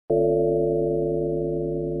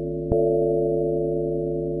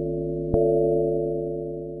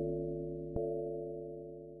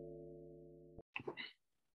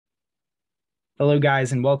Hello,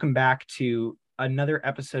 guys, and welcome back to another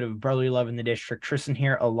episode of Brotherly Love in the District. Tristan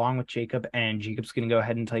here, along with Jacob, and Jacob's going to go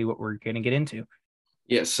ahead and tell you what we're going to get into.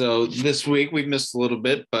 Yeah, so this week we've missed a little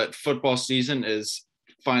bit, but football season is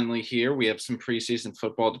finally here. We have some preseason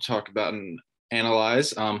football to talk about and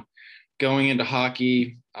analyze. Going into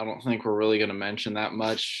hockey, I don't think we're really going to mention that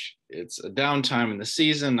much. It's a downtime in the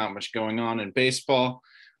season, not much going on in baseball.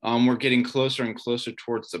 We're getting closer and closer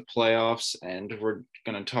towards the playoffs, and we're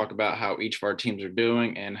going to talk about how each of our teams are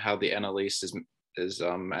doing and how the NL East is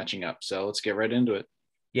matching up. So let's get right into it.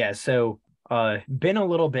 Yeah, so been a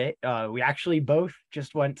little bit. We actually both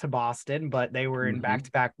just went to Boston, but they were in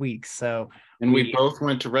back-to-back weeks. So we both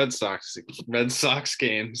went to Red Sox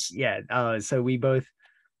games. Yeah, so we both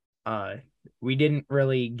we didn't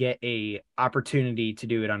really get a opportunity to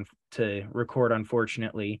do it to record,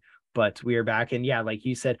 unfortunately. But we are back, and yeah, like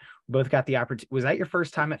you said, we both got the opportunity. Was that your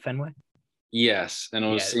first time at Fenway? Yes, and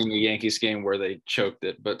I was seeing a Yankees game where they choked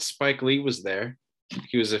it, but Spike Lee was there.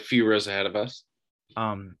 He was a few rows ahead of us.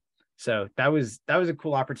 So that was a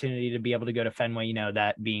cool opportunity to be able to go to Fenway. You know,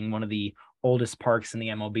 that being one of the oldest parks in the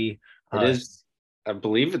MLB. It is. I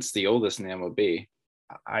believe it's the oldest in the MLB.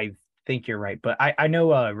 I think you're right, but I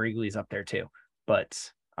know Wrigley's up there too.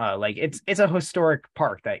 But like it's a historic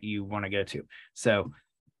park that you want to go to. So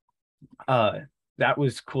that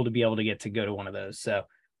was cool to be able to get to go to one of those. So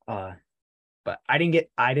but I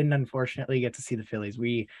didn't unfortunately get to see the Phillies.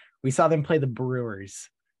 We saw them play the Brewers.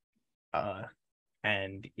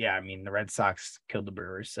 And yeah, I mean the Red Sox killed the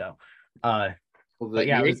Brewers. So the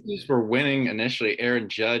Yankees were winning initially. Aaron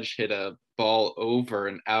Judge hit a ball over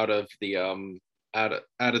and out of the out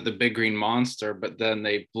of the Big Green Monster, but then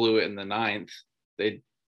they blew it in the ninth. They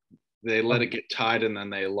let it get tied, and then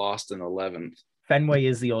they lost in 11th. Fenway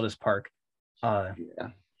is the oldest park. Yeah.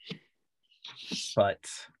 But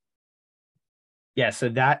yeah, so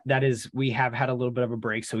that is, we have had a little bit of a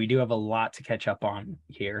break, so we do have a lot to catch up on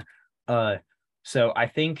here. So I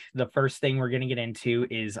think the first thing we're going to get into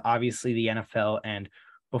is obviously the NFL. And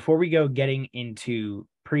before we go getting into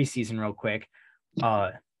preseason real quick,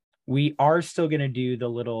 we are still going to do the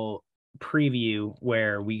little preview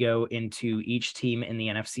where we go into each team in the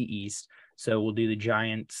NFC East. So we'll do the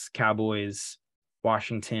Giants, Cowboys,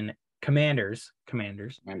 Washington, Commanders,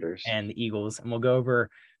 and the Eagles. And we'll go over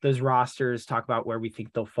those rosters, talk about where we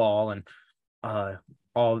think they'll fall, and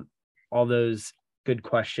all those good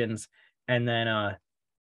questions. And then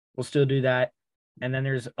we'll still do that. And then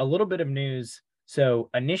there's a little bit of news. So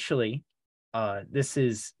initially, this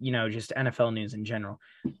is, just NFL news in general.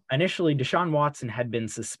 Initially, Deshaun Watson had been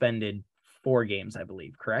suspended 4 games, I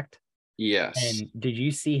believe, correct? Yes. And did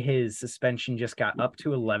you see his suspension just got up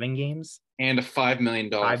to 11 games? And a $5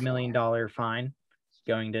 million fine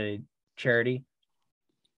going to charity.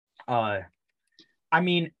 I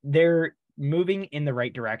mean, they're moving in the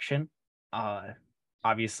right direction.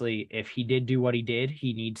 Obviously, if he did do what he did,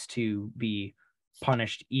 he needs to be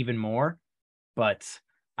punished even more. But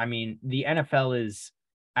I mean, the NFL is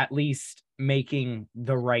at least making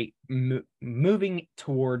the right moving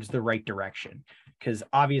towards the right direction, because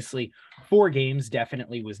obviously 4 games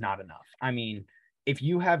definitely was not enough. I mean, if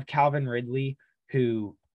you have Calvin Ridley,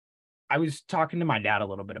 who I was talking to my dad a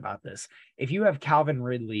little bit about this, if you have Calvin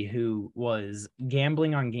Ridley who was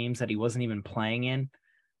gambling on games that he wasn't even playing in,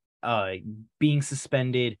 being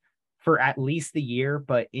suspended for at least the year,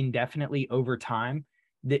 but indefinitely over time,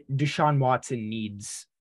 that Deshaun Watson needs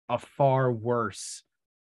a far worse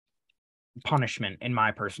punishment, in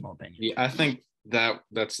my personal opinion. Yeah, I think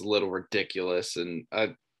that's a little ridiculous. And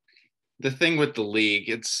the thing with the league,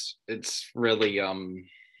 it's really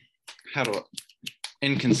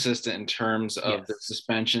inconsistent in terms of the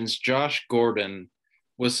suspensions. Josh Gordon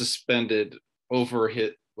was suspended over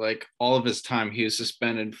all of his time. He was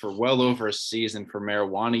suspended for well over a season for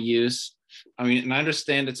marijuana use. I mean, and I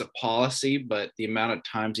understand it's a policy, but the amount of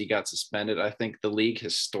times he got suspended, I think the league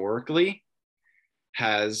historically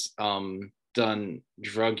has done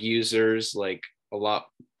drug users a lot,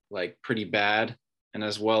 pretty bad, and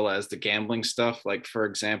as well as the gambling stuff. Like, for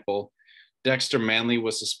example, Dexter Manley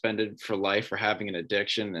was suspended for life for having an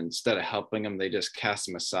addiction. And instead of helping him, they just cast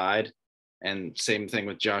him aside. And same thing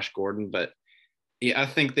with Josh Gordon. But yeah, I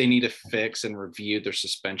think they need to fix and review their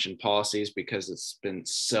suspension policies because it's been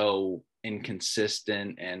so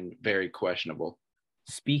inconsistent and very questionable.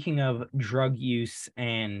 Speaking of drug use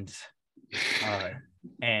and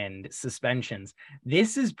suspensions,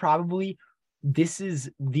 this is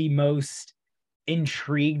the most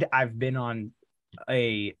intrigued I've been on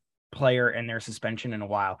a player and their suspension in a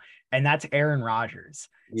while, and that's Aaron Rodgers.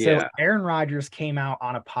 Yeah. So Aaron Rodgers came out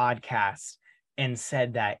on a podcast and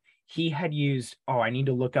said that he had used, I need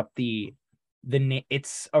to look up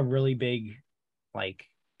it's a really big like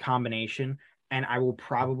combination, and I will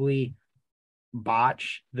probably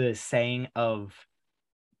botch the saying of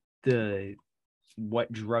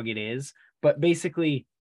what drug it is, but basically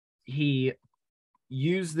he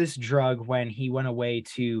used this drug when he went away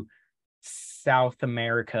to South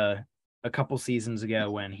America a couple seasons ago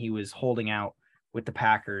when he was holding out with the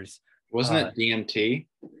Packers. Wasn't it DMT?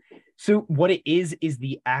 So what it is it's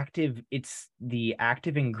the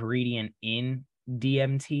active ingredient in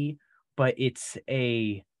DMT, but it's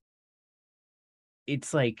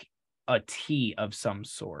like a tea of some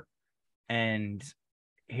sort. And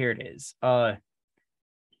here it is. Ayahuasca.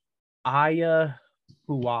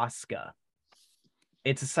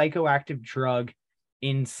 It's a psychoactive drug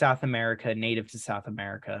in South America, native to South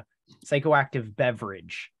America. Psychoactive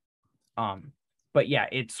beverage. But yeah,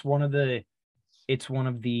 it's one of the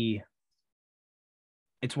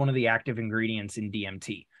active ingredients in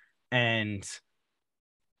DMT. And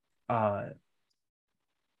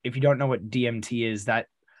if you don't know what DMT is, that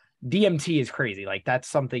DMT is crazy. Like that's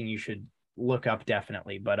something you should look up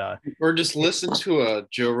definitely. But or just listen to a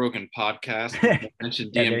Joe Rogan podcast and mention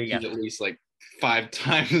DMT at least like 5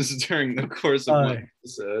 times during the course of one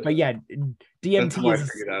episode. But yeah, DMT is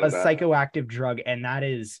a psychoactive drug, and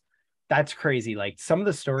that's crazy. Like some of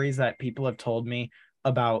the stories that people have told me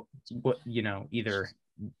about what, either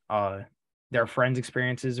their friends'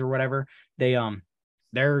 experiences or whatever,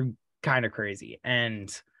 they're kind of crazy.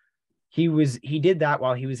 And he did that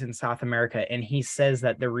while he was in South America, and he says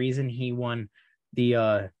that the reason he won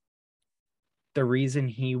an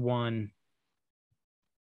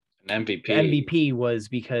MVP was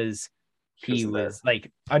because he was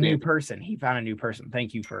like a new person. He found a new person.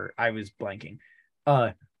 Thank you for, I was blanking.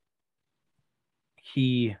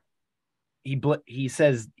 He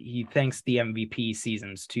says he thanks the MVP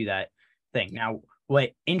seasons to that thing. Now,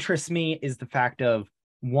 what interests me is the fact of,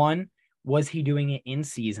 one, was he doing it in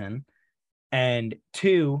season? And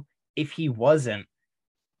two, if he wasn't,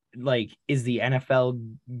 like, is the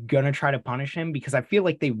NFL gonna try to punish him? Because I feel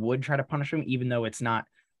like they would try to punish him, even though it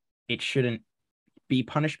shouldn't be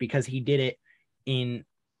punished, because he did it in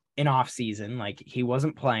off season. Like, he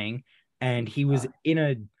wasn't playing and he was in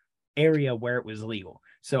a area where it was legal.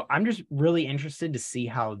 So I'm just really interested to see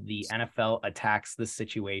how the NFL attacks this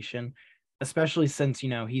situation, especially since,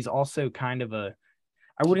 he's also kind of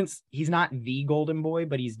he's not the golden boy,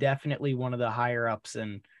 but he's definitely one of the higher ups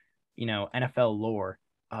in, NFL lore,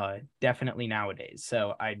 definitely nowadays.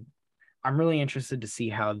 So I'm really interested to see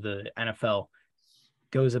how the NFL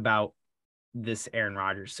goes about this Aaron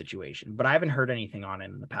Rodgers situation, but I haven't heard anything on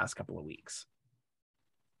it in the past couple of weeks.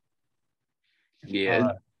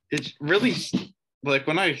 Yeah, it's really like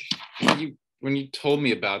when you told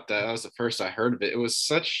me about that was the first I heard of it. It was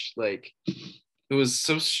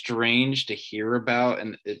so strange to hear about,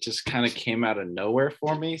 and it just kind of came out of nowhere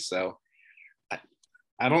for me. So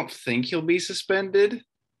I don't think he'll be suspended.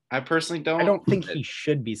 I personally don't. I don't think he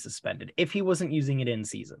should be suspended if he wasn't using it in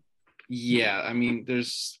season. Yeah, I mean,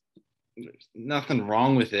 there's nothing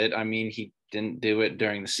wrong with it. I mean, he didn't do it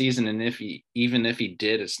during the season, and even if he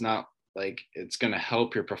did, it's not like it's going to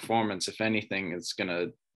help your performance. If anything, it's going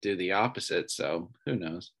to do the opposite. So who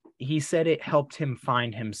knows? He said it helped him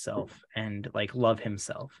find himself and like love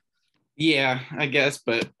himself. Yeah, I guess.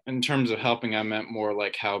 But in terms of helping, I meant more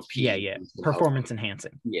like how performance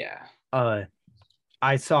enhancing. Yeah. I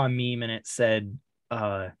saw a meme and it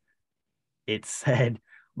said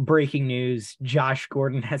breaking news: Josh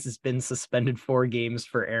Gordon has been suspended 4 games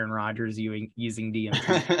for Aaron Rodgers using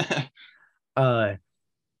DMT.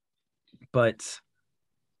 But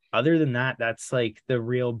other than that, that's like the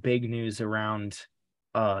real big news around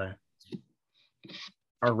the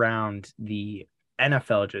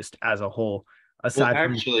NFL just as a whole. Aside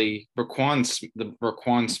from the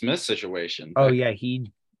Roquan Smith situation. Oh yeah,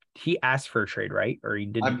 he asked for a trade, right? Or he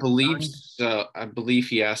didn't? I believe so. I believe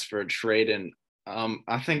he asked for a trade, and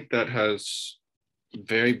I think that has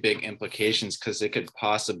very big implications because it could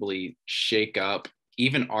possibly shake up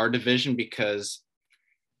even our division, because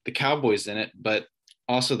the Cowboys in it, but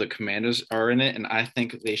also the Commanders are in it. And I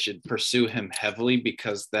think they should pursue him heavily,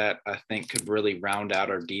 because that, I think, could really round out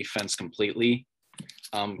our defense completely.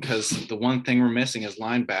 Because the one thing we're missing is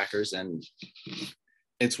linebackers. And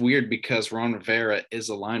it's weird because Ron Rivera is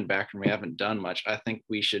a linebacker and we haven't done much. I think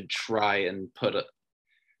we should try and put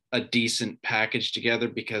a decent package together,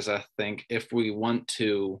 because I think if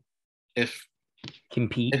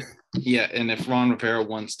compete. And if Ron Rivera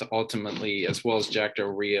wants to ultimately, as well as Jack Del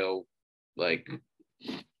Rio, like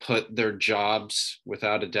put their jobs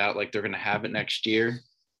without a doubt, like they're going to have it next year.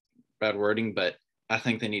 Bad wording, but I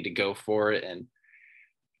think they need to go for it. And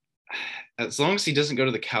as long as he doesn't go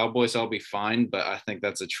to the Cowboys, I'll be fine. But I think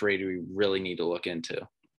that's a trade we really need to look into.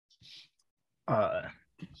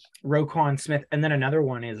 Roquan Smith, and then another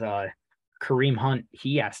one is Kareem Hunt.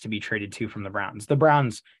 He has to be traded too from the Browns. The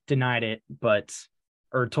Browns denied it,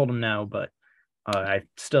 or told him no, but I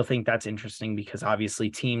still think that's interesting because obviously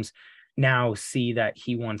teams now see that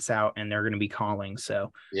he wants out and they're going to be calling.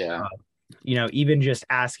 So yeah, even just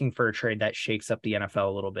asking for a trade that shakes up the NFL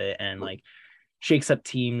a little bit and like shakes up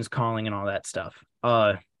teams calling and all that stuff.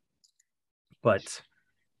 But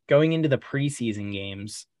going into the preseason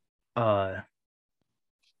games,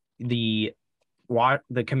 the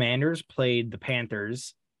Commanders played the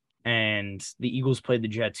Panthers and the Eagles played the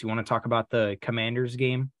Jets. You want to talk about the Commanders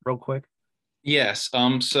game real quick? Yes.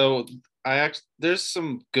 So there's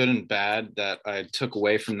some good and bad that I took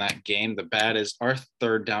away from that game. The bad is our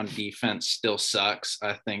third down defense still sucks.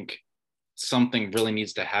 I think something really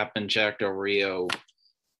needs to happen. Jack Del Rio,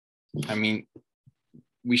 I mean,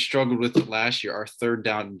 we struggled with it last year. Our third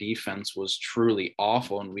down defense was truly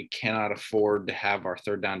awful, and we cannot afford to have our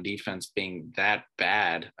third down defense being that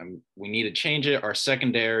bad. We need to change it. Our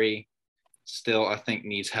secondary still, I think,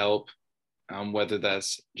 needs help, whether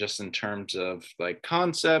that's just in terms of like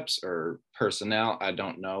concepts or personnel. I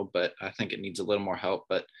don't know, but I think it needs a little more help.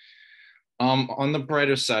 But on the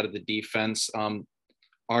brighter side of the defense,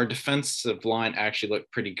 our defensive line actually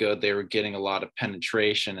looked pretty good. They were getting a lot of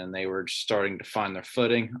penetration and they were starting to find their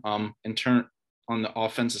footing. On the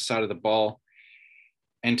offensive side of the ball,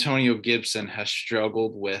 Antonio Gibson has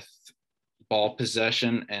struggled with ball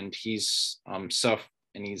possession and he's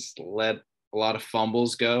let a lot of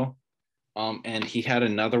fumbles go. And he had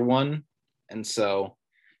another one. And so,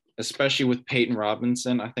 especially with Peyton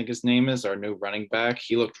Robinson, I think his name is, our new running back,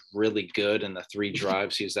 he looked really good in the 3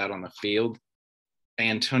 drives he was out on the field.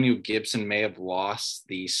 Antonio Gibson may have lost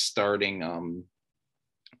the starting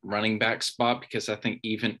running back spot because I think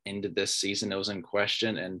even into this season it was in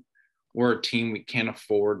question, and we're a team, we can't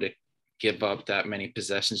afford to give up that many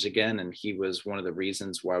possessions again, and he was one of the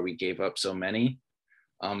reasons why we gave up so many.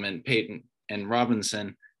 And Peyton and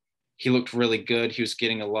Robinson, he looked really good. He was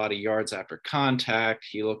getting a lot of yards after contact.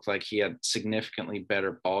 He looked like he had significantly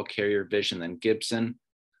better ball carrier vision than Gibson.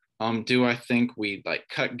 Do I think we like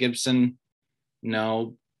cut Gibson?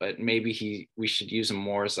 No, but maybe we should use him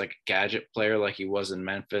more as like a gadget player like he was in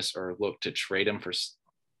Memphis, or look to trade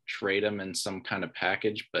him in some kind of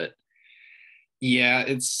package. But yeah,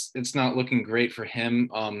 it's not looking great for him.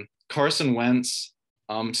 Carson Wentz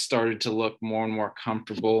started to look more and more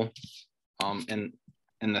comfortable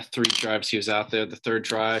in the 3 drives he was out there. The 3rd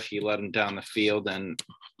drive, he led him down the field and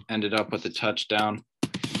ended up with a touchdown.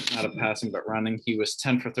 Not a passing, but running. He was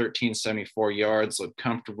 10 for 13, 74 yards, looked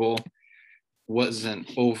comfortable. Wasn't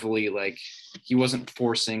overly he wasn't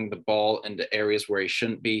forcing the ball into areas where he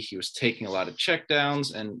shouldn't be. He was taking a lot of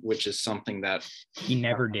checkdowns, and which is something that he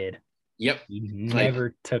never did. Yep. He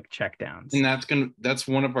never took checkdowns. And that's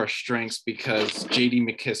one of our strengths, because JD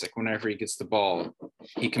McKissick, whenever he gets the ball,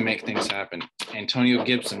 he can make things happen. Antonio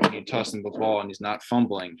Gibson, when you toss him the ball and he's not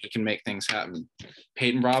fumbling, he can make things happen.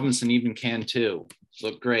 Peyton Robinson even can too.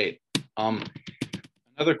 Look great.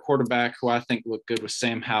 Another quarterback who I think looked good was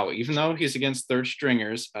Sam Howell. Even though he's against 3rd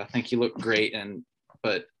stringers, I think he looked great.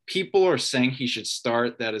 But people are saying he should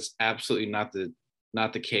start. That is absolutely not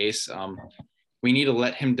the case. We need to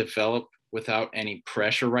let him develop without any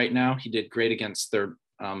pressure right now. He did great against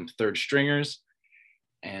third stringers,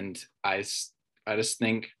 and I just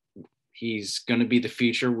think he's going to be the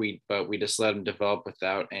future. But we just let him develop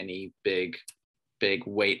without any big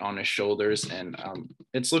weight on his shoulders, and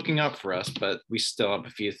it's looking up for us. But we still have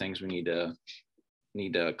a few things we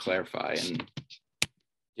need to clarify and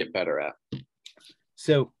get better at.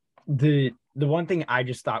 So the one thing I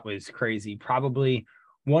just thought was crazy, probably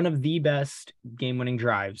one of the best game-winning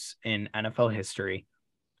drives in NFL history,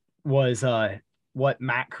 was what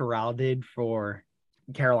Matt Corral did for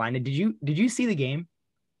Carolina. Did you see the game?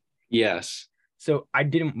 Yes. So I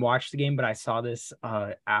didn't watch the game, but I saw this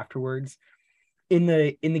afterwards. In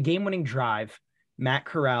the game-winning drive, Matt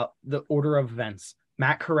Corral, the order of events: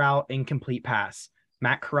 Matt Corral, incomplete pass.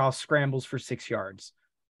 Matt Corral scrambles for 6 yards.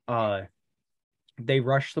 They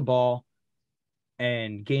rush the ball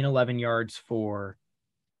and gain 11 yards for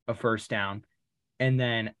a first down. And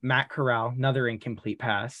then Matt Corral, another incomplete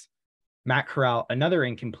pass. Matt Corral, another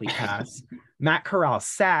incomplete pass. Matt Corral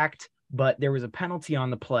sacked, but there was a penalty on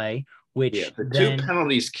the play, Yeah, which the two then,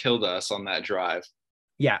 penalties killed us on that drive.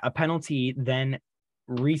 yeah, a penalty then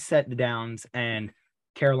reset the downs, and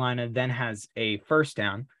Carolina then has a first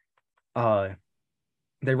down.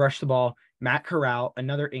 They rush the ball. Matt Corral,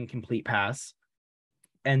 another incomplete pass.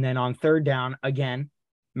 And then on third down, again,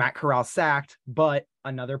 Matt Corral sacked, but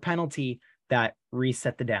another penalty that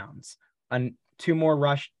reset the downs. Three more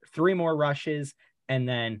rushes, and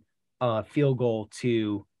then a field goal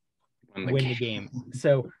to win the game.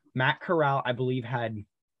 So Matt Corral, I believe, had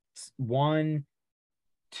 1,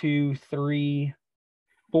 2, 3,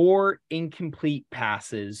 4 incomplete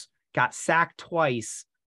passes, got sacked twice,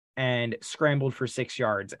 and scrambled for 6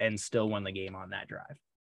 yards and still won the game on that drive.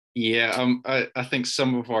 Yeah, I think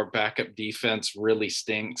some of our backup defense really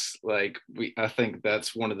stinks. I think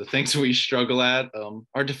that's one of the things we struggle at.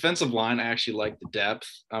 Our defensive line, I actually like the depth.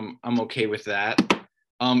 I'm okay with that.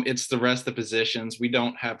 It's the rest of the positions. We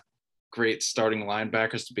don't have great starting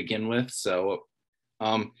linebackers to begin with. So,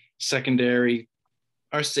 secondary,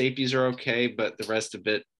 our safeties are okay, but the rest of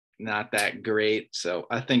it, not that great. So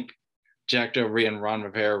I think Jack Del Rio and Ron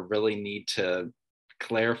Rivera really need to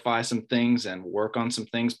clarify some things and work on some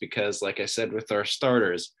things because, like I said, with our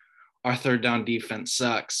starters, our third down defense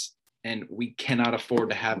sucks and we cannot afford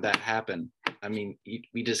to have that happen. I mean,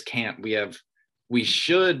 we just can't. We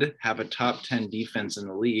should have a top 10 defense in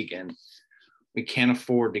the league, and we can't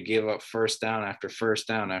afford to give up first down after first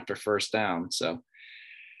down after first down. So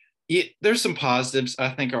there's some positives. I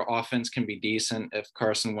think our offense can be decent if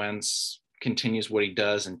Carson Wentz continues what he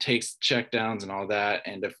does and takes checkdowns and all that.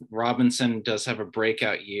 And if Robinson does have a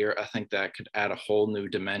breakout year, I think that could add a whole new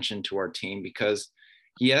dimension to our team because,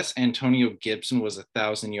 yes, Antonio Gibson was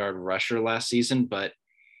 1,000-yard rusher last season, but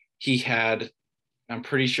I'm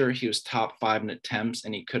pretty sure he was top 5 in attempts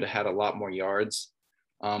and he could have had a lot more yards.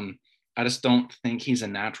 I just don't think he's a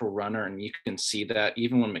natural runner, and you can see that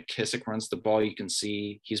even when McKissick runs the ball, you can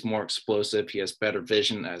see he's more explosive. He has better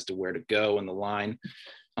vision as to where to go in the line.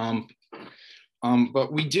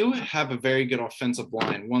 But we do have a very good offensive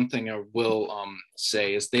line. One thing I will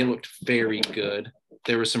say is they looked very good.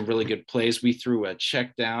 There were some really good plays. We threw a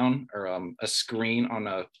check down or a screen on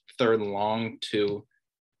a 3rd and long to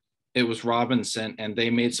it was Robinson, and they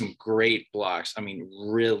made some great blocks. I mean,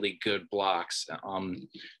 really good blocks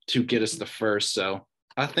to get us the first. So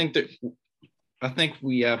I think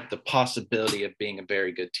we have the possibility of being a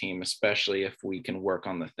very good team, especially if we can work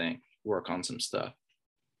on some stuff.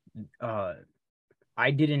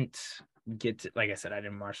 I didn't get to, like I said, I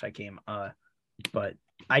didn't watch that game. But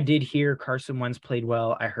I did hear Carson Wentz played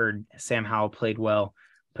well. I heard Sam Howell played well,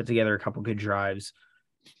 put together a couple good drives,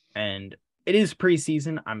 and it is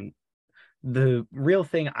preseason. The real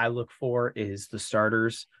thing I look for is the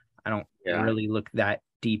starters. I don't really look that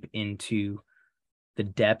deep into the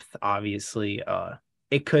depth. Obviously,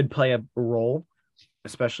 it could play a role,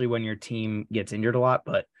 especially when your team gets injured a lot,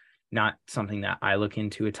 but not something that I look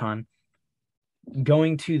into a ton.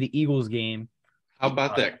 Going to the Eagles game. How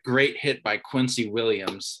about that great hit by Quincy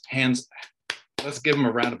Williams? Let's give him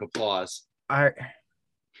a round of applause.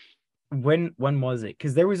 When was it?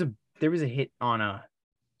 Because there was a hit on a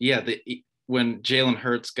when Jalen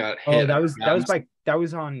Hurts got hit. That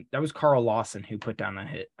was Carl Lawson who put down that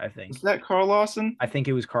hit, I think. Is that Carl Lawson? I think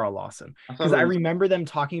it was Carl Lawson. Because I remember them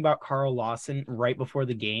talking about Carl Lawson right before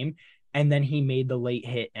the game, and then he made the late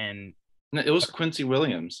hit and no, it was Quincy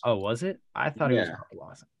Williams. Oh, was it? I thought it was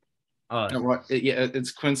Carl Lawson.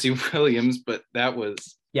 It's Quincy Williams, but that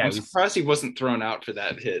was I'm surprised he wasn't thrown out for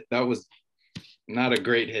that hit. That was not a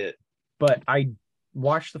great hit. But I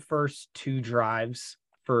watched the first 2 drives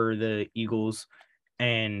for the Eagles,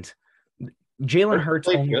 and Jalen Hurts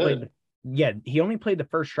he only played the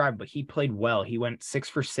first drive, but he played well. He went 6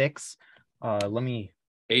 for 6. 80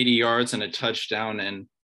 yards and a touchdown. And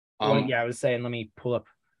I was saying, let me pull up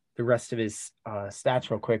the rest of his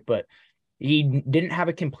stats real quick, but he didn't have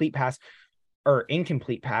a complete pass or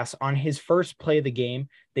incomplete pass on his first play of the game.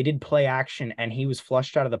 They did play action and he was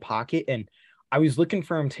flushed out of the pocket, and I was looking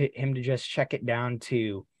for him to just check it down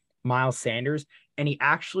to Miles Sanders, and he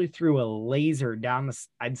actually threw a laser down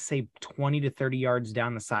I'd say 20 to 30 yards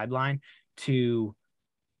down the sideline to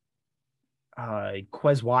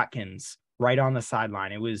Quez Watkins right on the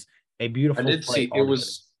sideline. It was a beautiful play. I did see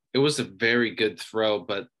it was a very good throw,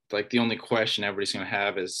 but like the only question everybody's going to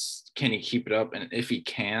have is, can he keep it up? And if he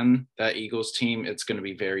can, that Eagles team, it's going to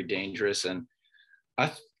be very dangerous. And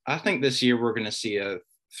I think this year we're going to see a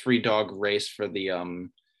 3-dog race for the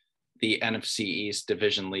NFC East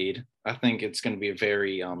division lead. I think it's going to be a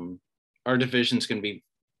very our division's going to be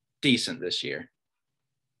decent this year.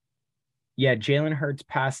 Yeah, Jalen Hurts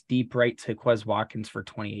passed deep right to Quez Watkins for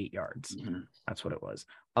 28 yards. Mm-hmm. That's what it was.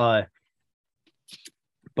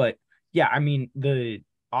 But yeah, I mean, the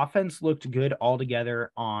offense looked good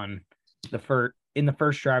altogether in the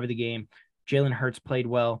first drive of the game. Jalen Hurts played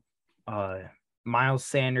well. Miles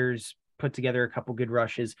Sanders put together a couple good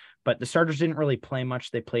rushes, but the starters didn't really play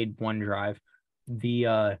much. They played one drive.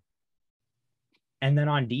 And then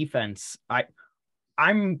on defense,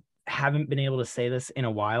 I'm haven't been able to say this in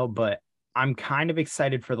a while, but I'm kind of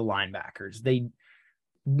excited for the linebackers.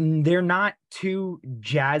 They're not too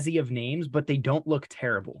jazzy of names, but they don't look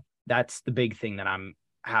terrible. That's the big thing that I'm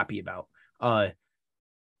happy about.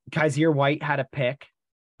 Kaiser White had a pick.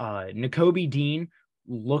 Nakobe Dean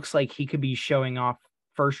looks like he could be showing off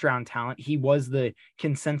first round talent. He was the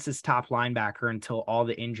consensus top linebacker until all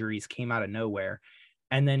the injuries came out of nowhere.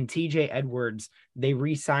 And then TJ Edwards, they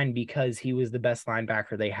re-signed because he was the best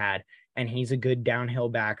linebacker they had. And he's a good downhill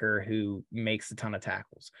backer who makes a ton of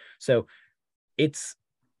tackles. So it's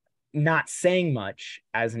not saying much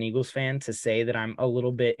as an Eagles fan to say that I'm a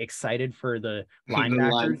little bit excited for the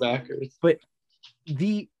linebackers. The linebackers. But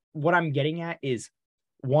what I'm getting at is,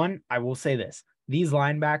 one, I will say this. These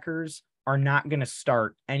linebackers are not going to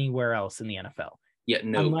start anywhere else in the NFL. Yeah,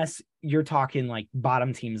 no. Unless you're talking like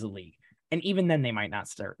bottom teams of the league. And even then they might not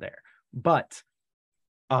start there. But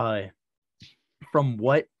from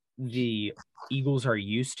what the Eagles are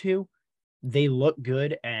used to, they look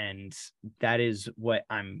good, and that is what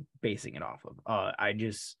I'm basing it off of.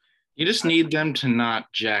 You just need them to not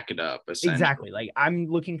jack it up. Exactly. Like, I'm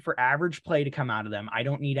looking for average play to come out of them. I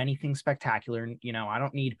don't need anything spectacular. You know, I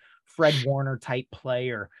don't need Fred Warner type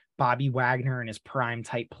play or Bobby Wagner in his prime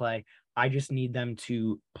type play. I just need them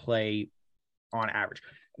to play on average.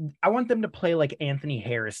 I want them to play like Anthony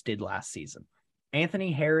Harris did last season.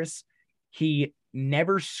 Anthony Harris, he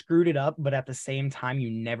never screwed it up, but at the same time, you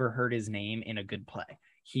never heard his name in a good play.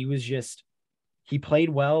 He played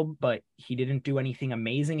well, but he didn't do anything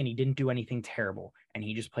amazing and he didn't do anything terrible. And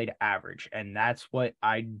he just played average. And that's what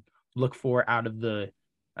I'm looking for out of the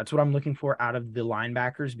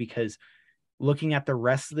linebackers, because looking at the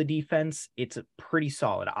rest of the defense, it's pretty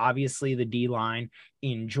solid. Obviously, the D-line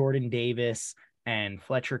in Jordan Davis and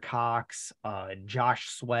Fletcher Cox, Josh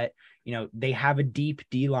Sweat, you know, they have a deep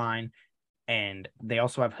D-line, and they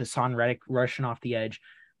also have Hassan Reddick rushing off the edge.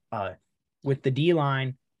 With the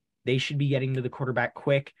D-line, they should be getting to the quarterback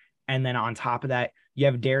quick. And then on top of that, you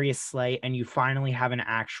have Darius Slay, and you finally have an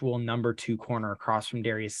actual number 2 corner across from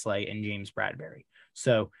Darius Slay and James Bradbury.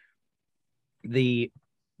 So the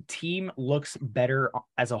team looks better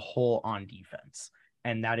as a whole on defense.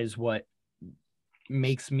 And that is what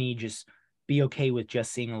makes me just be okay with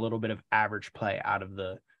just seeing a little bit of average play out of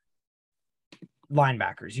the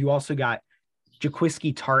linebackers. You also got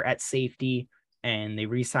Jaquiski Tart at safety, and they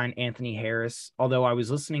re-signed Anthony Harris. Although I was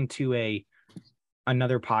listening to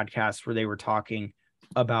another podcast where they were talking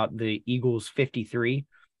about the Eagles 53,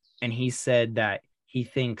 and he said that he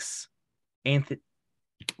thinks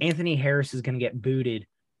Anthony Harris is going to get booted,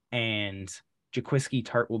 and Jaquiski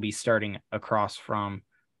Tart will be starting across from,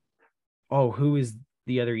 who is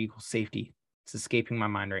the other Eagles safety? It's escaping my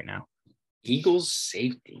mind right now. Eagles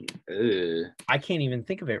safety. Ugh. I can't even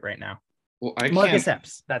think of it right now. Well, Marcus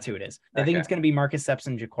Epps. That's who it is. I think guy. It's going to be Marcus Epps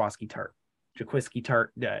and Jaquiski Tart. Jaquiski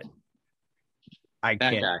Tart. I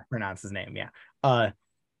can't pronounce his name. Yeah.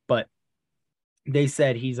 But they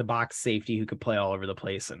said he's a box safety who could play all over the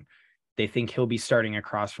place, and they think he'll be starting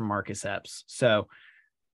across from Marcus Epps. So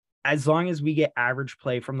as long as we get average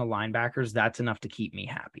play from the linebackers, that's enough to keep me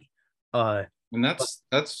happy. And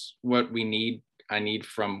that's what we need. I need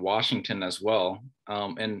from Washington as well.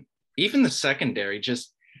 And even the secondary,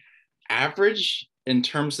 just average in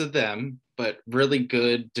terms of them, but really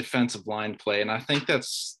good defensive line play. And I think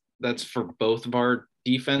that's for both of our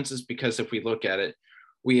defenses, because if we look at it,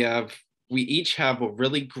 we each have a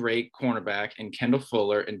really great cornerback in Kendall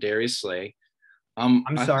Fuller and Darius Slay. I'm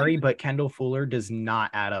sorry, but Kendall Fuller does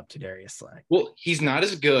not add up to Darius Slay. Well, he's not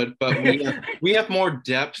as good, but we have more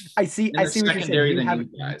depth. I see what you're saying. You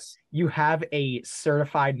guys. You have a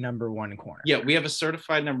certified number 1 corner. Yeah, we have a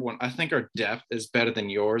certified number 1. I think our depth is better than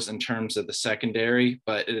yours in terms of the secondary,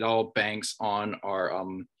 but it all banks on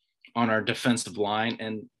our defensive line,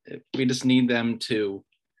 and we just need them to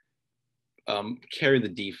carry the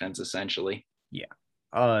defense essentially. Yeah.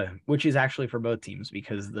 Which is actually for both teams,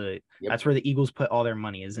 because that's where the Eagles put all their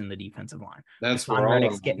money, is in the defensive line. That's where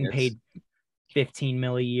Reddick's getting paid $15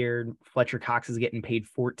 million a year. Fletcher Cox is getting paid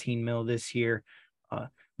 $14 million this year.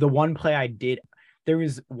 The one play there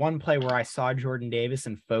was one play where I saw Jordan Davis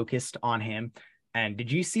and focused on him. And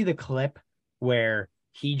did you see the clip where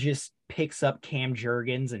he just picks up Cam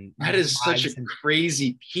Jurgens? And that is such a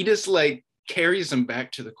crazy. He just like carries him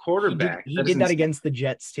back to the quarterback. He did that against the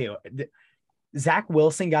Jets too. Zach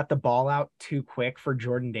Wilson got the ball out too quick for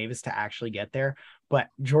Jordan Davis to actually get there, but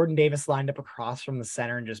Jordan Davis lined up across from the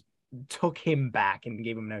center and just took him back and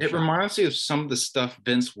gave him no It shot. reminds me of some of the stuff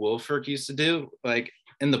Vince Wilfork used to do, like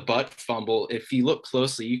in the butt fumble. If you look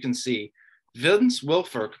closely, you can see Vince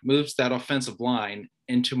Wilfork moves that offensive line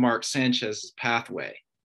into Mark Sanchez's pathway.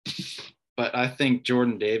 But I think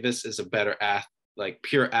Jordan Davis is a better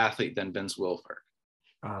pure athlete than Vince Wilfork.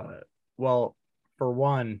 Well, for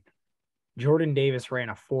one, Jordan Davis ran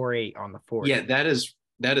a 4.8 on the 40. Yeah, that is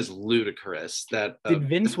ludicrous. That did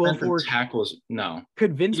Vince Wilfork tackles? No,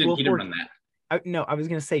 could Vince he didn't Wilfork run that. No, I was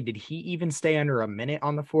gonna say, did he even stay under a minute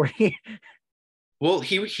on the 40? Well,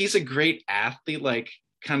 he's a great athlete, like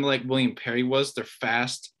kind of like William Perry was. They're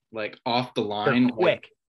fast, like off the line, they're quick.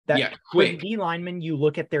 Quick. D linemen, you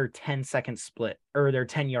look at their 10-second split or their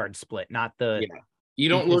 10-yard split, not the. Yeah. You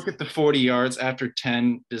don't look at the 40 yards after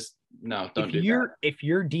 10. Just no, don't do that. If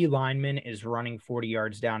your D lineman is running 40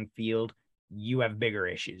 yards downfield, you have bigger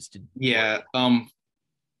issues to. Yeah.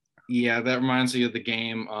 Yeah, that reminds me of the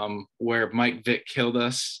game where Mike Vick killed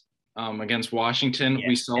us against Washington. Yeah.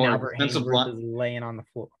 We saw our defensive line laying on the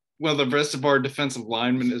floor. Well, the rest of our defensive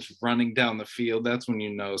lineman is running down the field. That's when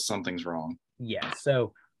you know something's wrong. Yeah.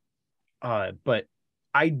 So, but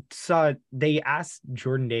I saw they asked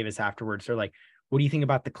Jordan Davis afterwards. They're like, "What do you think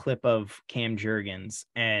about the clip of Cam Jurgens?"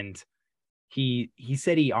 And he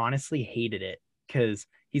said he honestly hated it because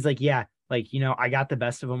he's like, "Yeah, like, you know, I got the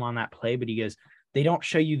best of him on that play," but he goes, "They don't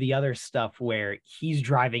show you the other stuff where he's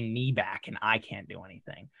driving me back and I can't do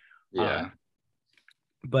anything." Yeah.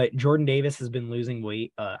 But Jordan Davis has been losing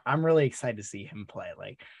weight. I'm really excited to see him play.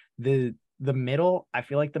 Like the middle, I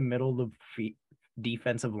feel like the middle of the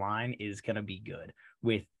defensive line is going to be good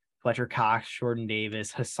with Fletcher Cox, Jordan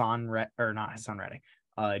Davis, Javon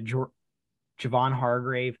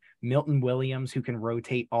Hargrave, Milton Williams, who can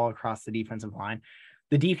rotate all across the defensive line.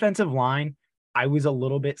 The defensive line, I was a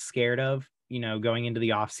little bit scared of, you know, going into the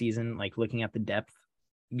offseason, like looking at the depth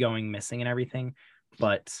going missing and everything.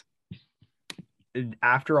 But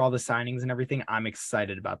after all the signings and everything, I'm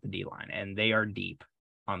excited about the D line, and they are deep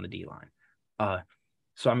on the D line.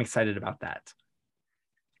 So I'm excited about that.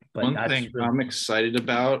 But one thing I'm excited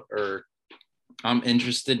about, or I'm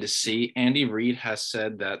interested to see, Andy Reid has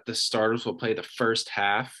said that the starters will play the first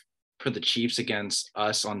half for the Chiefs against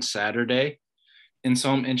us on Saturday. And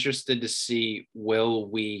so I'm interested to see, will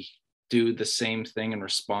we do the same thing in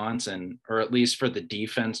response, and or at least for the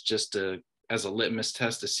defense, just as a litmus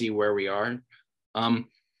test to see where we are.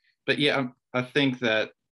 But yeah, I think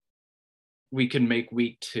that we can make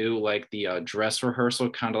week 2 like the dress rehearsal,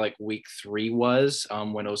 kind of like week 3 was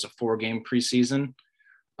when it was a 4-game preseason.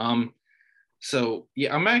 So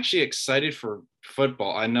yeah, I'm actually excited for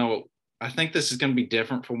football. I think this is going to be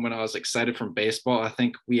different from when I was excited from baseball. I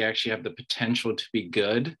think we actually have the potential to be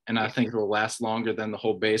good, and I think it will last longer than the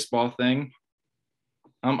whole baseball thing.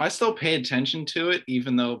 I still pay attention to it,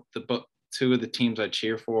 even though the 2 of the teams I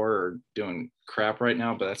cheer for are doing crap right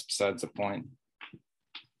now, but that's besides the point.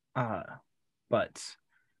 But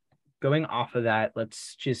going off of that,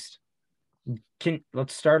 let's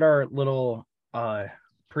start our little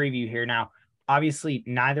preview here. Now, obviously,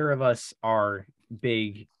 neither of us are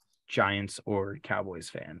big Giants or Cowboys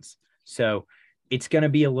fans, so it's going to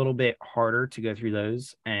be a little bit harder to go through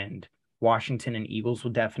those, and Washington and Eagles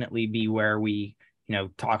will definitely be where we, you know,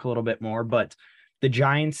 talk a little bit more. But the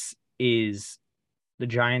Giants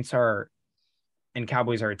are and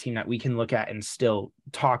Cowboys are a team that we can look at and still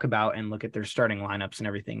talk about and look at their starting lineups and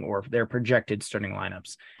everything, or their projected starting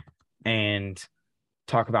lineups, and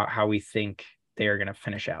talk about how we think they are going to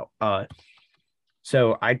finish out.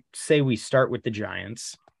 So I'd say we start with the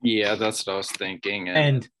Giants. Yeah, that's what I was thinking.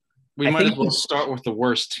 And we might as well start with the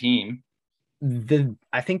worst team.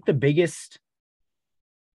 I think the biggest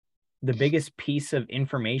piece of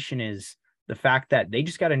information is the fact that they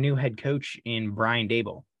just got a new head coach in Brian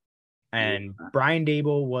Daboll. And Brian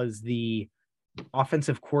Daboll was the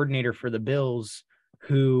offensive coordinator for the Bills,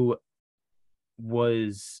 who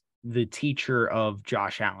was the teacher of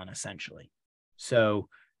Josh Allen, essentially. So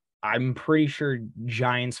I'm pretty sure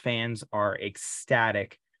Giants fans are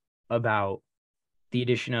ecstatic about the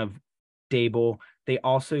addition of Daboll. They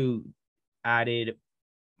also added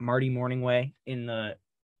Marty Morningway in the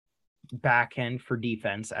back end for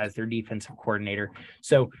defense as their defensive coordinator.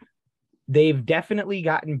 So they've definitely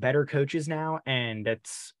gotten better coaches now, and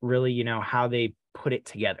that's really, you know, how they put it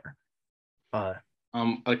together. A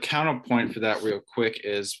counterpoint for that real quick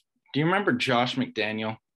is, do you remember Josh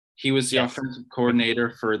McDaniel? He was the offensive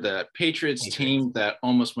coordinator for the Patriots team that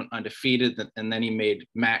almost went undefeated, and then he made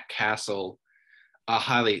Matt Castle a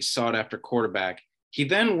highly sought-after quarterback. He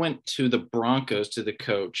then went to the Broncos to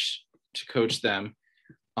coach them.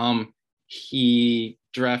 He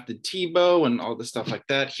drafted Tebow and all this stuff like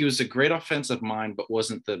that. He was a great offensive mind, but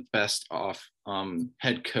wasn't the best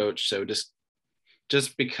head coach. So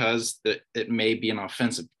just because it may be an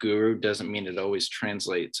offensive guru doesn't mean it always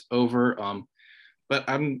translates over. But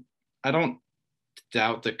I don't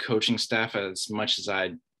doubt the coaching staff as much as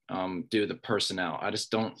I do the personnel. I just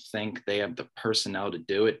don't think they have the personnel to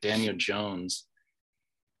do it. Daniel Jones,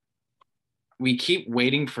 we keep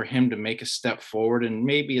waiting for him to make a step forward, and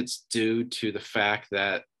maybe it's due to the fact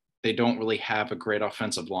that they don't really have a great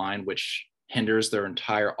offensive line, which hinders their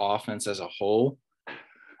entire offense as a whole.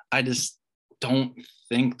 I just don't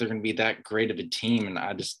think they're going to be that great of a team, and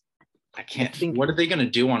I can't think. What are they going to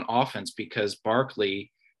do on offense? Because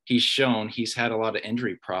Barkley, he's shown he's had a lot of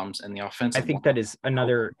injury problems in the offensive I think line. that is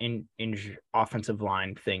another offensive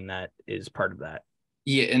line thing that is part of that.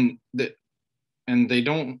 Yeah, and they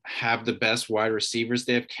don't have the best wide receivers.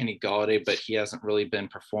 They have Kenny Golladay, but he hasn't really been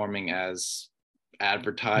performing as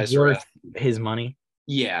advertised. Worth his money.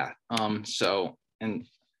 Yeah. So, and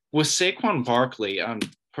with Saquon Barkley,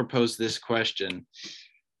 propose this question.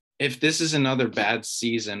 If this is another bad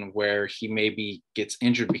season where he maybe gets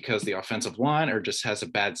injured because of the offensive line or just has a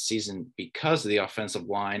bad season because of the offensive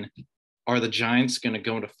line, are the Giants going to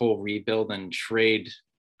go into full rebuild and trade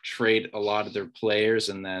a lot of their players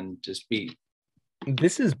and then just be...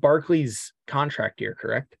 This is Barkley's contract year,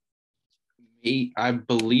 correct? I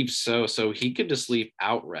believe so. So he could just leave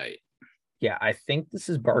outright. Yeah, I think this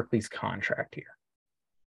is Barkley's contract year.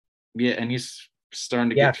 Yeah, and he's starting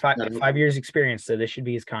to get 5 years experience, so this should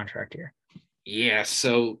be his contract year. Yeah,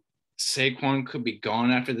 so Saquon could be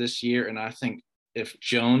gone after this year, and I think if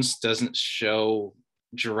Jones doesn't show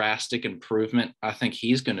drastic improvement, I think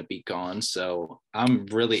he's going to be gone. So I'm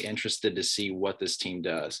really interested to see what this team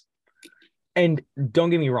does. And don't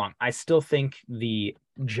get me wrong, I still think the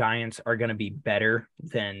Giants are going to be better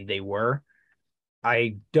than they were.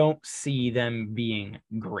 I don't see them being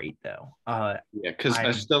great, though. Yeah, because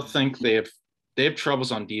I still think they have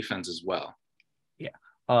troubles on defense as well. Yeah.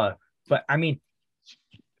 But I mean,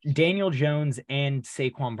 Daniel Jones and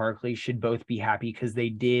Saquon Barkley should both be happy because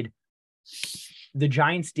the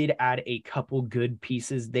Giants did add a couple good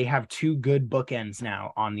pieces. They have 2 good bookends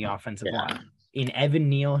now on the offensive line. In Evan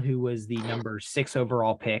Neal, who was the number 6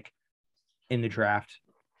 overall pick in the draft,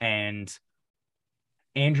 and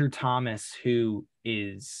Andrew Thomas, who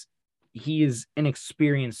is an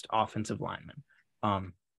experienced offensive lineman.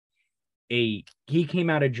 He came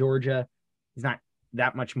out of Georgia. He's not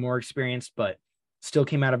that much more experienced, but still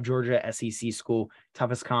came out of Georgia, SEC school,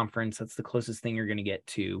 toughest conference. That's the closest thing you're going to get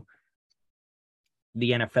to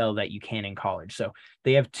the NFL that you can in college. So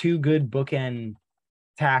they have 2 good bookend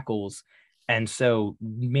tackles. And so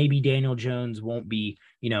maybe Daniel Jones won't be,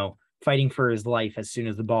 fighting for his life as soon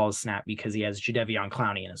as the ball is snapped because he has Jadeveon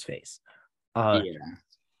Clowney in his face.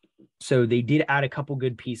 So they did add a couple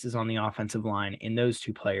good pieces on the offensive line in those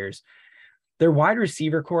 2 players. Their wide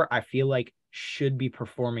receiver core, I feel like, should be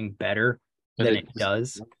performing better than it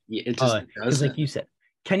does. Yeah, it just doesn't. Because like you said,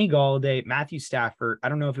 Kenny Golladay, Matthew Stafford, I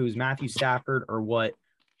don't know if it was Matthew Stafford or what,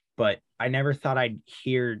 but I never thought I'd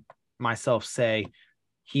hear myself say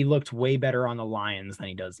he looked way better on the Lions than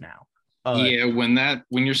he does now. Yeah,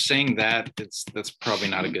 when you're saying that, that's probably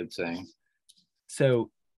not a good thing.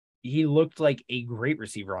 So he looked like a great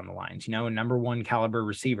receiver on the Lions, a number 1 caliber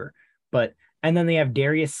receiver. And then they have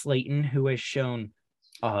Darius Slayton, who has shown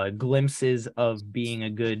glimpses of being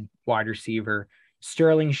a good wide receiver.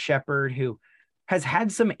 Sterling Shepard, who has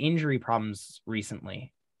had some injury problems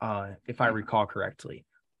recently, if I recall correctly,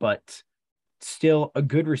 but still a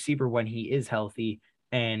good receiver when he is healthy.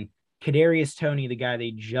 And Kadarius Toney, the guy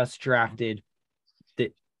they just drafted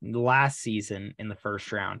the last season in the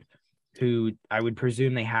first round, who I would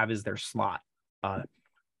presume they have as their slot.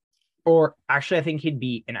 Or actually, I think he'd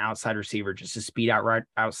be an outside receiver, just a speed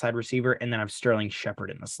outside receiver, and then have Sterling Shepard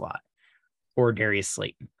in the slot or Darius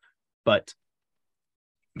Slayton. But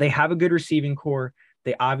they have a good receiving core.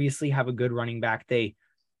 They obviously have a good running back. They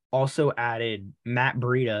also added Matt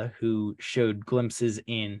Breida, who showed glimpses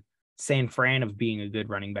in San Fran of being a good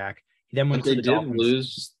running back. He then went to the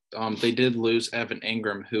Dolphins. They did lose Evan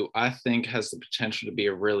Ingram, who I think has the potential to be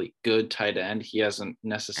a really good tight end. He hasn't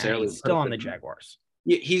necessarily... He's still on the Jaguars.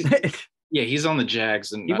 Yeah, he's on the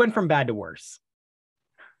Jags. And he went from bad to worse.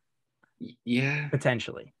 Yeah.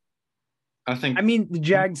 Potentially. I mean, the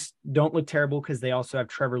Jags don't look terrible because they also have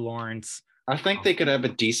Trevor Lawrence. I think they could have a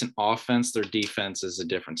decent offense. Their defense is a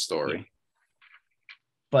different story. Yeah.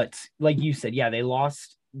 But like you said, yeah, they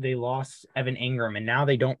lost Evan Ingram, and now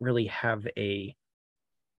they don't really have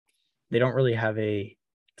They don't really have a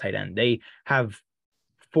tight end. They have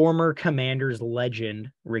former Commanders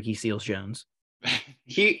legend Ricky Seals-Jones.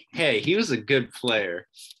 He was a good player.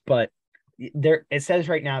 But it says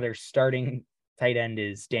right now their starting tight end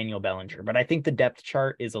is Daniel Bellinger. But I think the depth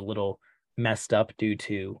chart is a little messed up due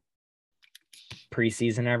to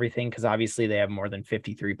preseason and everything, because obviously they have more than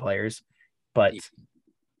 53 players. But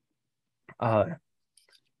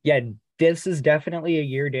yeah, this is definitely a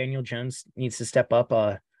year Daniel Jones needs to step up.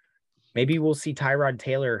 Maybe we'll see Tyrod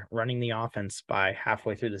Taylor running the offense by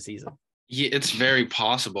halfway through the season. Yeah, it's very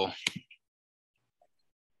possible.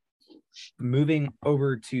 Moving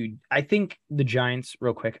over to, I think the Giants,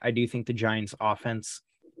 real quick, I do think the Giants offense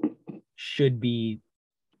should be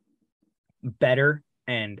better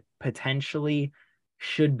and potentially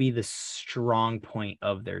should be the strong point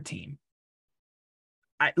of their team.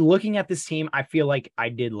 Looking at this team, I feel like I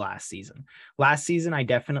did last season. Last season, I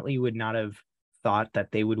definitely would not have thought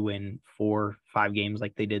that they would win 4-5 games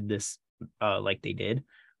like they did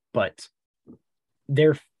but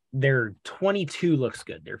their 22 looks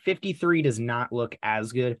good. Their 53 does not look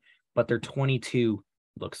as good, but their 22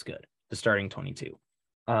 looks good. The starting 22.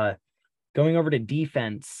 Going over to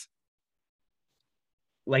defense,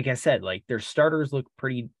 like I said, like their starters look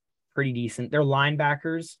pretty decent. Their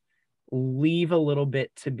linebackers leave a little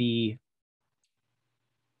bit to be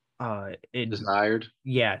desired.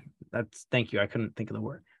 Yeah, thank you. I couldn't think of the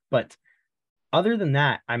word. But other than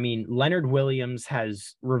that, I mean, Leonard Williams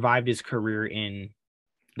has revived his career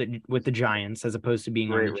with the Giants as opposed to being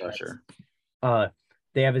great rusher.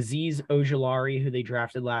 They have Azeez Ojulari, who they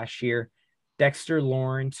drafted last year, Dexter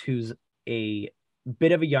Lawrence, who's a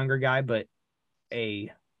bit of a younger guy, but in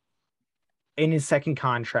his second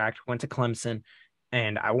contract, went to Clemson,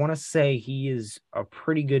 and I want to say he is a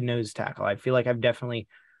pretty good nose tackle. I feel like I've definitely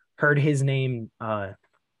heard his name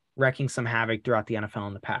wrecking some havoc throughout the NFL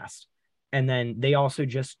in the past. And then they also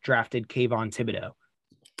just drafted Kayvon Thibodeau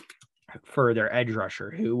for their edge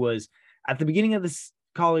rusher, who was at the beginning of this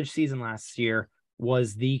college season last year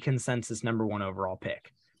was the consensus number 1 overall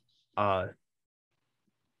pick. And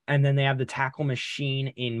then they have the tackle machine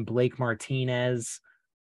in Blake Martinez.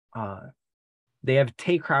 They have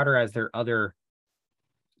Tay Crowder as their other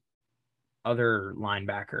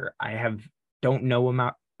linebacker. Don't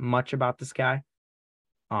know much about this guy.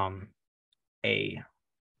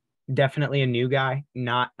 Definitely a new guy,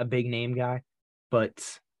 not a big name guy,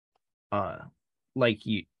 but like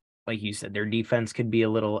you said, their defense could be a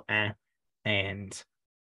little and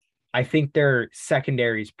I think their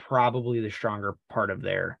secondary is probably the stronger part of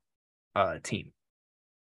their team.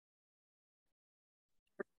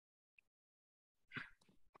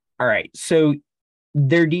 All right, so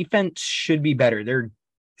their defense should be better. Their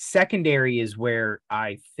secondary is where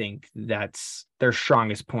I think that's their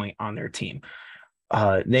strongest point on their team.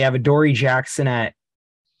 They have Adoree Jackson at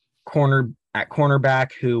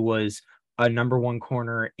cornerback, who was a number 1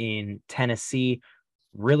 corner in Tennessee,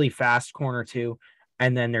 really fast corner too.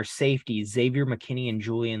 And then their safeties, Xavier McKinney and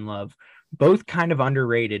Julian Love, both kind of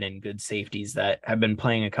underrated and good safeties that have been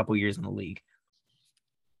playing a couple years in the league.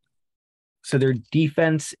 So their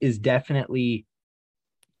defense is definitely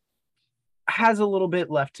has a little bit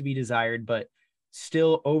left to be desired, but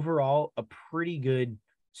still overall a pretty good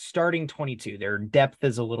starting 22. Their depth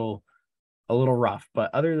is a little rough, but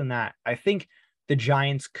other than that, I think the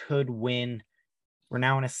Giants could win. We're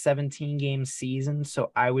now in a 17-game season,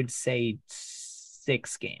 so I would say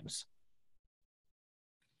 6 games.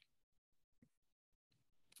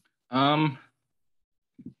 I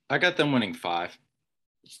got them winning 5.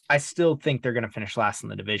 I still think they're going to finish last in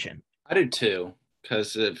the division. I do too,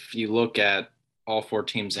 because if you look at all 4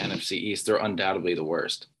 teams in NFC East, they're undoubtedly the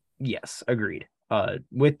worst. Yes, agreed.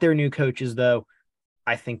 With their new coaches, though,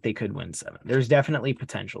 I think they could win 7. There's definitely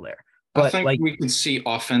potential there. But I think we can see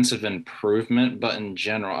offensive improvement, but in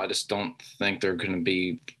general, I just don't think they're going to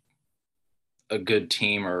be a good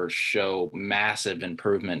team or show massive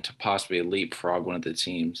improvement to possibly leapfrog one of the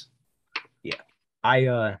teams. Yeah.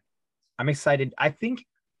 I'm excited. I think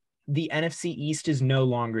the NFC East is no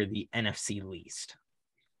longer the NFC least.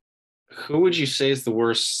 Who would you say is the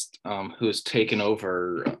worst, who has taken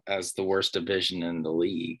over as the worst division in the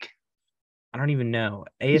league? I don't even know.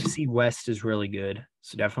 AFC West is really good,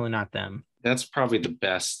 so definitely not them. That's probably the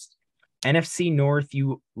best. NFC North,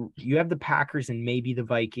 you have the Packers and maybe the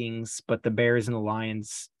Vikings, but the Bears and the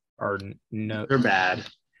Lions are no. They're bad.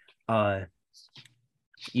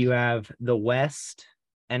 You have the West,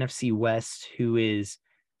 NFC West, who is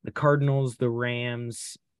the Cardinals, the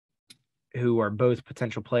Rams, who are both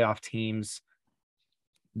potential playoff teams.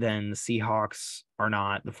 Then the Seahawks are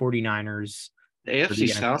not. The 49ers. The AFC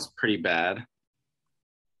South's pretty bad.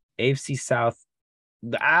 AFC South,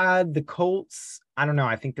 the Colts. I don't know.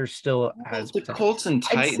 I think they're still Well, has the potential. Colts and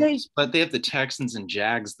I'd say Titans, but they have the Texans and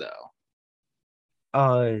Jags though.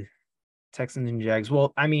 uh Texans and Jags.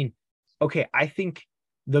 Well, I mean, okay,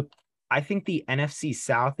 the I think the NFC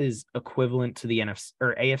South is equivalent to the NFC,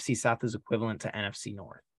 or AFC South is equivalent to NFC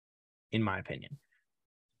North, in my opinion.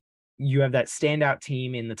 You have that standout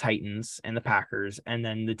team in the Titans and the Packers, and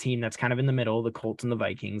then the team that's kind of in the middle, the Colts and the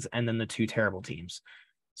Vikings, and then the two terrible teams.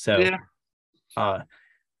 So Yeah. uh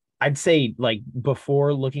I'd say like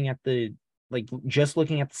before looking at just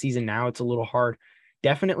looking at the season now, it's a little hard.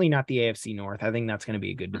 Definitely not the AFC North. I think that's going to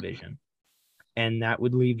be a good division. And that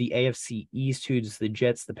would leave the AFC East, who's the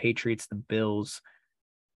Jets, the Patriots, the Bills,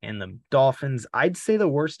 and the Dolphins. I'd say the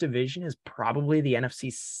worst division is probably the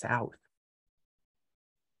NFC South.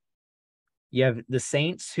 You have the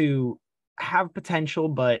Saints, who have potential,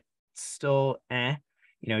 but still,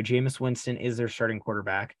 Jameis Winston is their starting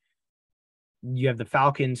quarterback. You have the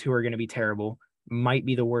Falcons, who are going to be terrible, might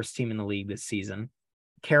be the worst team in the league this season.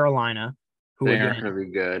 Carolina, who They again aren't going to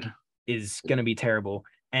be good. is going to be terrible.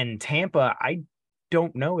 And Tampa, I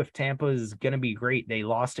don't know if Tampa is going to be great. They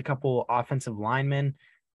lost a couple offensive linemen.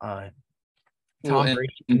 Well, Tom and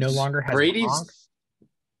Brady no longer has Gronk.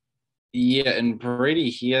 And Brady,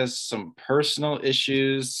 he has some personal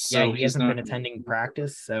issues, Yeah, so he he's hasn't not. been attending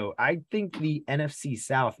practice. So I think the NFC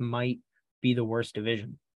South might be the worst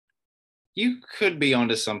division. You could be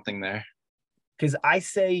onto something there. Because I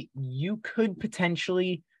think you could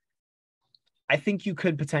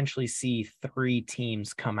potentially see 3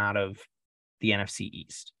 teams come out of the NFC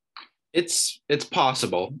East. It's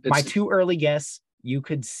possible. My too early guess, you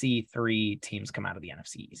could see 3 teams come out of the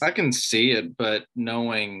NFC East. I can see it, but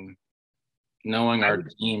knowing our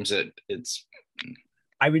teams, it's.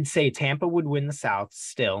 I would say Tampa would win the South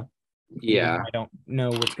still. Yeah. I don't know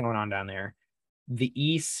what's going on down there. The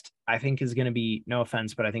East, I think, is going to be, no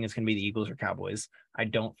offense, but I think it's going to be the Eagles or Cowboys. I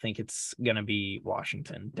don't think it's going to be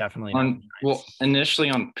Washington. Definitely not. Well, initially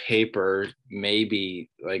on paper, maybe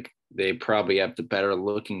like they probably have the better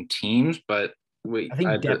looking teams, but I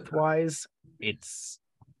think depth wise, it's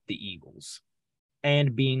the Eagles.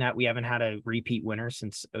 And being that we haven't had a repeat winner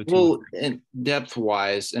since 02. Well, and depth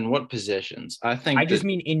wise, in what positions? I just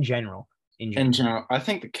mean in general. In general, I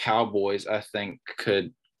think the Cowboys,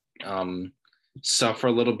 could suffer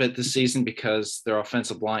a little bit this season because their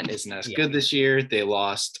offensive line isn't as good this year. They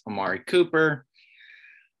lost Amari Cooper.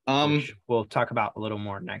 Which we'll talk about a little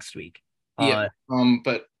more next week. But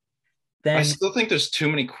then I still think there's too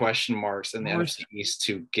many question marks in the NFC East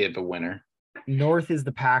to give a winner. North is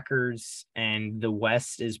the Packers, and the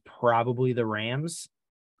West is probably the Rams.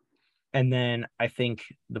 And then I think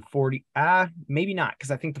the maybe not,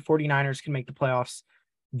 because I think the 49ers can make the playoffs.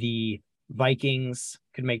 The Vikings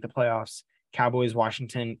could make the playoffs. Cowboys,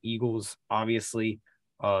 Washington, Eagles, obviously.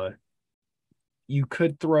 You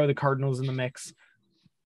could throw the Cardinals in the mix.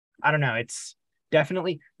 I don't know. It's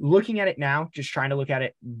definitely, looking at it now, just trying to look at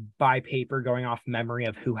it by paper, going off memory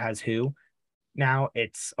of who has who. Now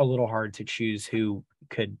it's a little hard to choose who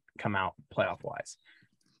could come out playoff wise.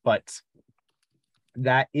 But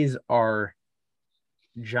that is our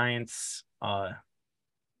Giants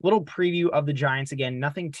little preview of the Giants. Again,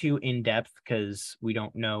 nothing too in-depth because we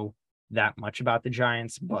don't know that much about the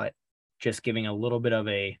Giants, but just giving a little bit of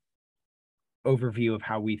a overview of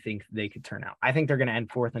how we think they could turn out. I think they're going to end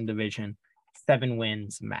 4th in division, 7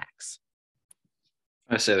 wins max.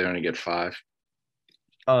 I say they're going to get 5.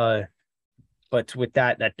 But with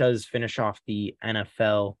that does finish off the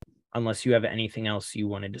NFL, unless you have anything else you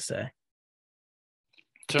wanted to say.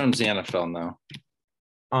 In terms of the NFL,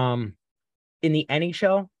 no. In the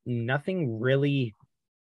NHL, nothing really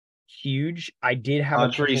huge. I did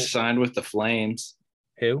have Kadri signed with the Flames.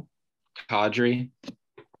 Who? Kadri.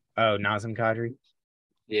 Oh, Nazem Kadri.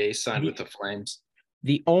 Yeah, he signed with the Flames.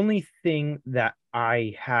 The only thing that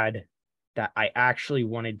I had that I actually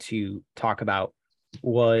wanted to talk about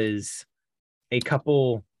was a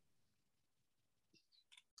couple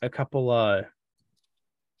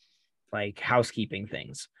like housekeeping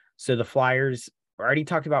things. So the Flyers, already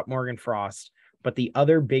talked about Morgan Frost, but the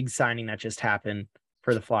other big signing that just happened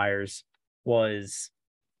for the Flyers was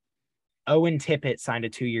Owen Tippett signed a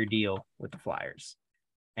 2-year deal with the Flyers.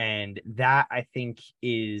 And that, I think,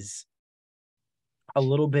 is a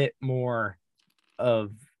little bit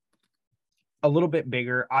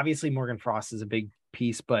bigger. Obviously, Morgan Frost is a big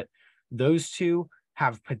piece, but those two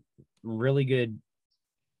have really good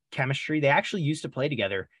chemistry. They actually used to play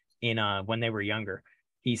together in when they were younger.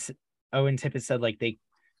 Owen Tippett said like they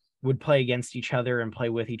would play against each other and play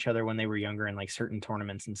with each other when they were younger in like certain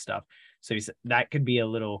tournaments and stuff. So he said that could be a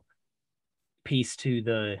little piece to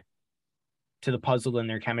the puzzle in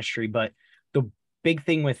their chemistry. But the big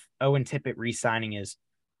thing with Owen Tippett re-signing is,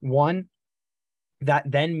 one, that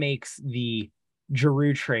then makes the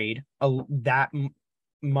Giroux trade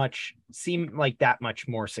seem like that much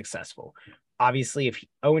more successful. Obviously, if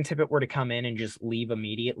Owen Tippett were to come in and just leave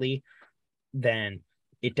immediately, then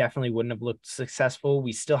it definitely wouldn't have looked successful.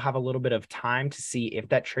 We still have a little bit of time to see if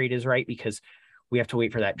that trade is right, because we have to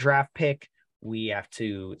wait for that draft pick. We have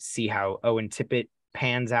to see how Owen Tippett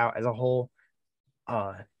pans out as a whole.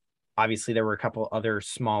 Obviously, there were a couple other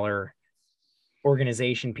smaller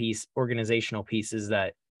organizational pieces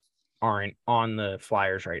that aren't on the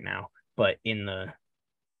Flyers right now, but in the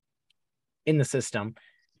system.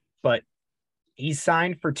 But he's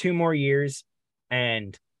signed for 2 more years,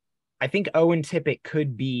 and I think Owen Tippett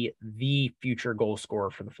could be the future goal scorer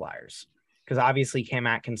for the Flyers, because obviously Cam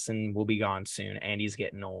Atkinson will be gone soon and he's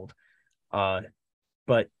getting old.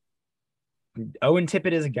 But Owen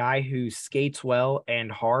Tippett is a guy who skates well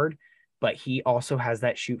and hard, but he also has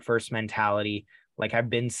that shoot first mentality. Like I've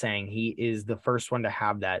been saying, he is the first one to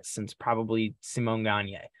have that since probably Simon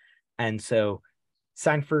Gagne. And so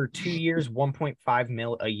signed for 2 years, 1.5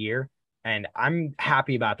 mil a year. And I'm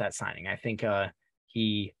happy about that signing. I think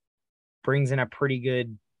he brings in a pretty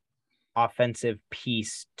good offensive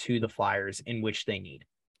piece to the Flyers, in which they need.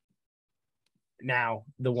 Now,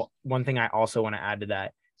 the one thing I also want to add to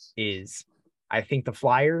that is I think the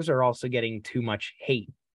Flyers are also getting too much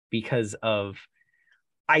hate because of,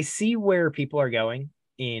 I see where people are going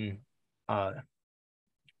in the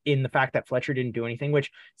fact that Fletcher didn't do anything,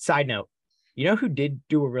 which, side note, you know who did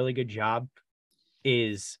do a really good job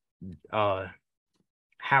is Howie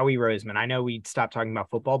Roseman. I know we stopped talking about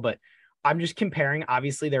football, but I'm just comparing.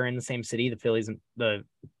 Obviously, they're in the same city, the Phillies and the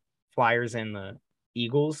Flyers and the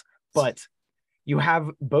Eagles, but you have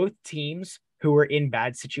both teams who were in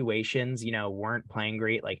bad situations, weren't playing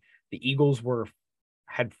great. Like the Eagles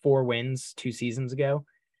had 4 wins 2 seasons ago,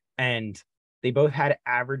 and they both had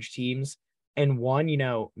average teams, and one,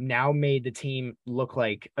 now made the team look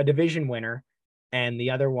like a division winner, and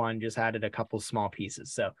the other one just added a couple small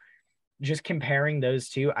pieces. So just comparing those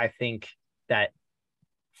two, I think that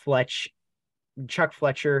Chuck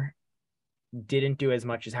Fletcher didn't do as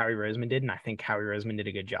much as Howie Roseman did, and I think Howie Roseman did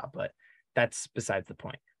a good job, but that's besides the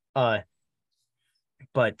point.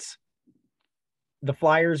 But the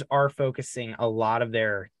Flyers are focusing a lot of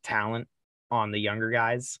their talent on the younger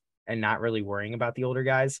guys and not really worrying about the older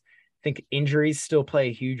guys. I think injuries still play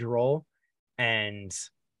a huge role, and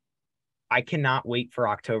I cannot wait for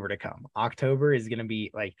October to come. October is going to be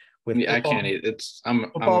like with football, I can't.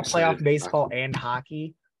 Football, playoff baseball, and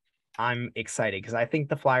hockey. I'm excited because I think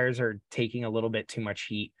the Flyers are taking a little bit too much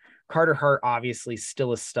heat. Carter Hart obviously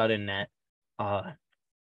still a stud in net,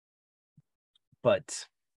 but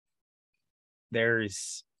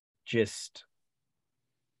there's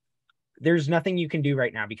nothing you can do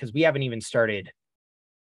right now because we haven't even started.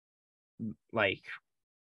 Like,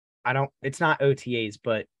 it's not OTAs,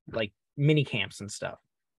 but like mini camps and stuff.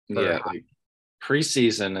 Yeah, like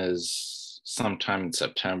preseason is sometime in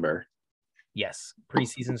September. Yes,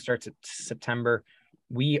 preseason starts at September.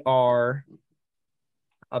 We are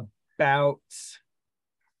about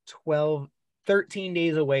 13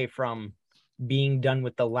 days away from being done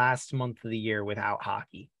with the last month of the year without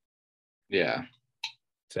hockey. Yeah.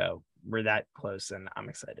 So we're that close, and I'm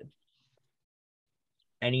excited.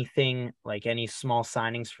 Anything, like any small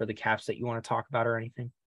signings for the Caps that you want to talk about or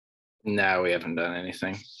anything? No, we haven't done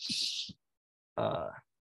anything.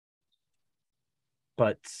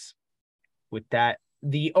 But with that,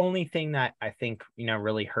 the only thing that I think,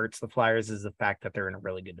 really hurts the Flyers is the fact that they're in a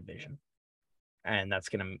really good division. And that's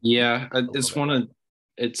going to... Yeah,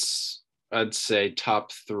 I'd say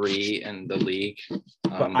top 3 in the league.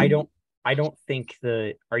 But I don't think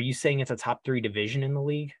are you saying it's a top 3 division in the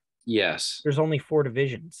league? Yes. There's only 4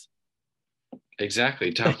 divisions.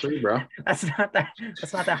 Exactly. Top 3, bro. That's not that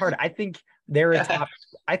hard. I think they're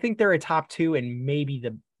a top 2 and maybe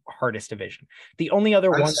the hardest division. The only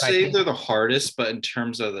other one I'd say they're the hardest, but in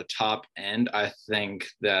terms of the top end, I think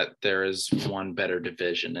that there is one better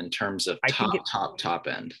division in terms of top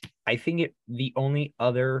end. I think the only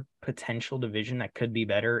other potential division that could be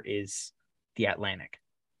better is the Atlantic.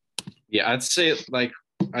 Yeah, I'd say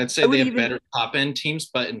they have better top end teams,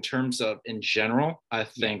 but in terms of in general, I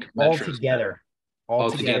think altogether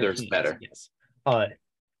it's better. Yes.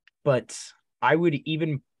 But I would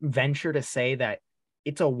even venture to say that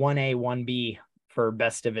it's a 1A, 1B for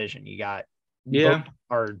best division. You got both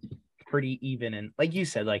are pretty even, and like you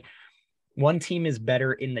said, like one team is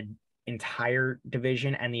better in entire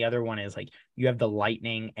division, and the other one is like you have the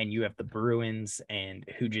Lightning and you have the Bruins, and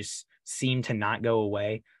who just seem to not go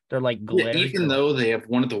away. They're like glitter. Yeah, even though they have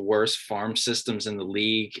one of the worst farm systems in the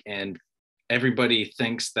league, and everybody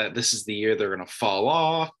thinks that this is the year they're going to fall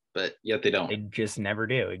off, but yet they don't. They just never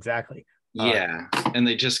do. Exactly. Yeah, and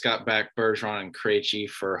they just got back Bergeron and Krejci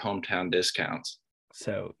for hometown discounts.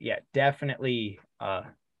 So yeah, definitely.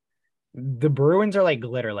 The Bruins are like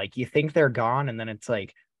glitter. Like you think they're gone, and then it's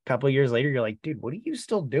like a couple of years later, you're like, dude, what are you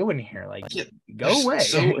still doing here? Like, yeah, go away.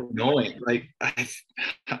 So annoying. Like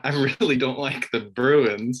I really don't like the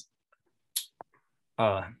Bruins.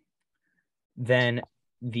 Then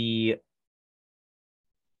the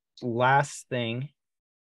last thing,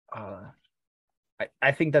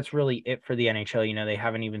 I think that's really it for the NHL. You know, they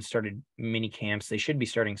haven't even started mini camps. They should be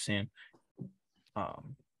starting soon.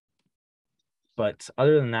 But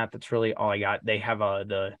other than that, that's really all I got. They have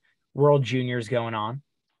the World Juniors going on.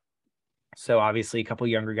 So obviously a couple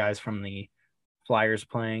younger guys from the Flyers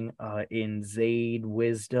playing in Zaid,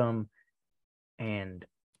 Wisdom, and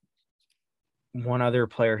one other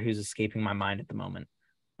player who's escaping my mind at the moment,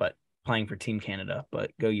 but playing for Team Canada,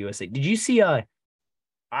 but go USA. Did you see I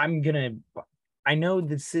know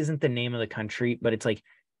this isn't the name of the country, but it's like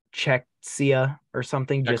Czechia or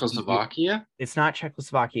something. Czechoslovakia? It's not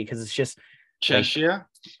Czechoslovakia because it's just Czechia.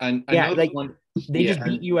 Like, I know like one, they just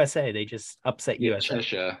beat USA. They just upset USA.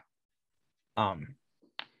 Czechia.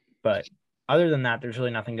 But other than that, there's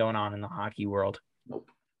really nothing going on in the hockey world. Nope.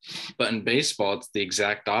 But in baseball, it's the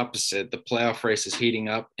exact opposite. The playoff race is heating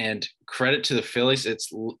up, and credit to the Phillies,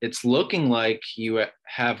 it's looking like you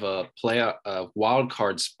have a wild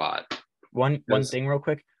card spot. One thing real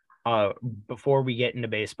quick, before we get into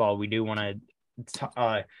baseball, we do want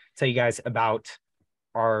to tell you guys about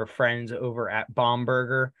our friends over at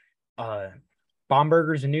Baumburger.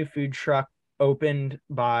 Baumburger's a new food truck opened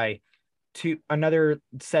by another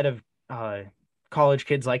set of college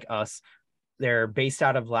kids like us. They're based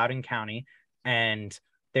out of Loudoun County, and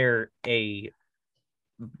they're a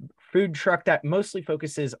food truck that mostly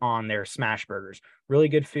focuses on their smash burgers. Really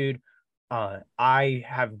good food. I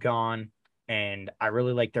have gone, and I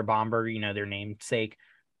really like their Baumburger, you know, their namesake.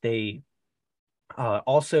 They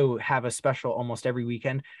also have a special almost every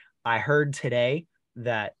weekend. I heard today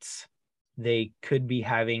that they could be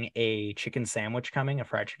having a chicken sandwich coming, a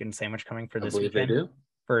fried chicken sandwich coming for this weekend. They do.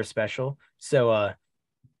 For a special. So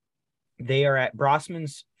they are at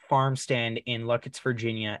Brossman's Farm Stand in Luckett's,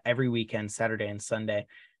 Virginia, every weekend, Saturday and Sunday,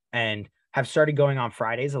 and have started going on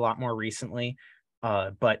Fridays a lot more recently.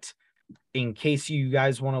 But in case you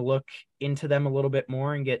guys want to look into them a little bit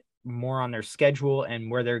more and get more on their schedule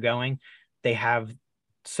and where they're going, they have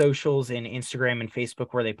socials in Instagram and Facebook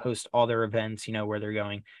where they post all their events, you know, where they're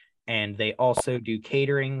going. And they also do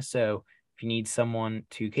catering. So if you need someone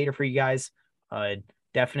to cater for you guys,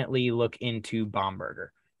 definitely look into Baumburger.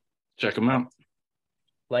 Check them out.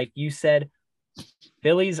 Like you said,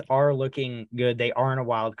 Phillies are looking good. They are in a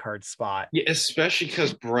wild card spot. Yeah, especially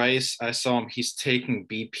because Bryce, I saw him. He's taking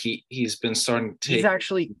BP. He's been starting to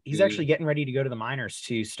take. He's actually getting ready to go to the minors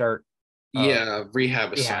to start.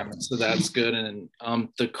 Rehab assignment. So that's good. And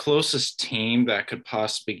the closest team that could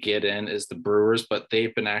possibly get in is the Brewers, but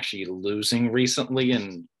they've been actually losing recently,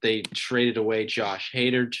 and they traded away Josh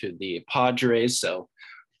Hader to the Padres. So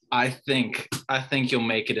I think you'll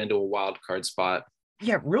make it into a wild card spot.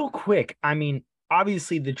 Yeah, real quick. I mean,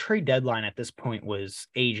 obviously the trade deadline at this point was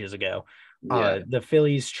ages ago. Yeah. The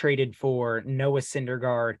Phillies traded for Noah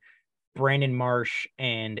Syndergaard, Brandon Marsh,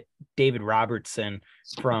 and David Robertson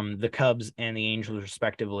from the Cubs and the Angels,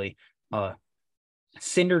 respectively.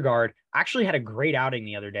 Syndergaard actually had a great outing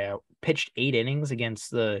the other day. Pitched 8 innings against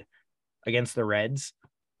the Reds.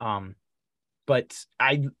 But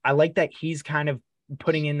I like that he's kind of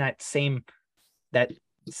putting in that same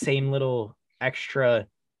little extra,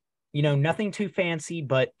 you know, nothing too fancy,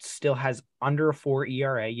 but still has under a 4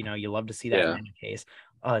 ERA. You know, you love to see that in any case.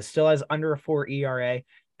 Still has under a 4 ERA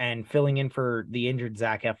and filling in for the injured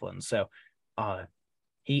Zach Eflin. So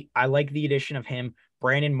I like the addition of him.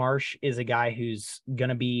 Brandon Marsh is a guy who's going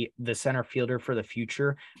to be the center fielder for the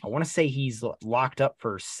future. I want to say he's locked up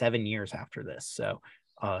for 7 years after this. So,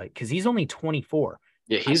 because he's only 24.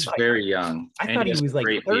 Yeah, he's very young. I thought he was like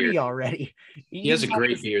 30 beard already. He has a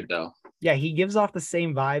great beard, though. Yeah, he gives off the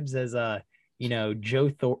same vibes as you know,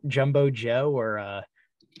 Jumbo Joe, or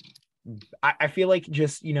I feel like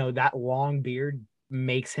just, you know, that long beard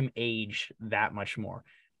makes him age that much more.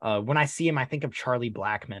 When I see him, I think of Charlie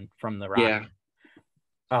Blackmon from the Rockies.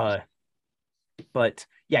 Yeah. But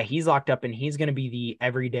yeah, he's locked up, and he's going to be the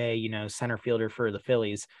everyday, you know, center fielder for the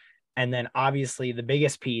Phillies. And then obviously the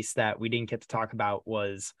biggest piece that we didn't get to talk about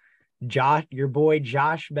was Your boy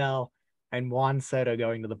Josh Bell and Juan Soto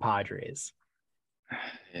going to the Padres.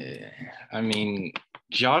 I mean,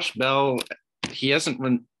 Josh Bell, he hasn't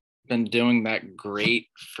been doing that great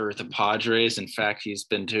for the Padres. In fact, he's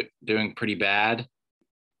been doing pretty bad.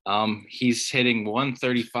 He's hitting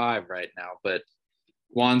 135 right now, but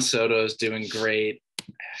Juan Soto is doing great.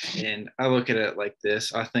 And I look at it like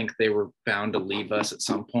this. I think they were bound to leave us at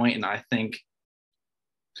some point, and I think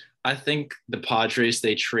the Padres,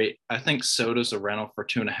 I think Soto's a rental for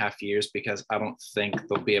 2.5 years because I don't think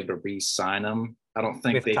they'll be able to re-sign him. I don't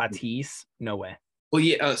think with Tatis. No way. Well,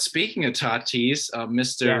 yeah. Speaking of Tatis,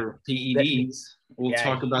 Mr. PEDs, we'll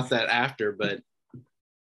talk about that after. But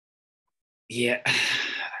yeah,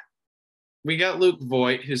 we got Luke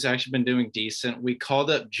Voigt, who's actually been doing decent. We called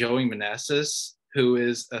up Joey Meneses, who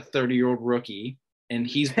is a 30-year-old rookie, and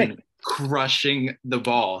he's been crushing the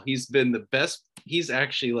ball. He's been the best. He's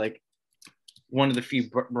actually like one of the few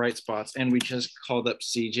bright spots. And we just called up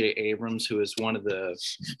CJ Abrams, who is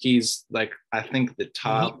he's like, I think the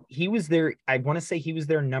top. He was there. I want to say he was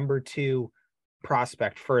their number 2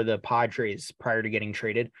 prospect for the Padres prior to getting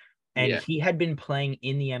traded. And he had been playing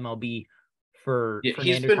in the MLB for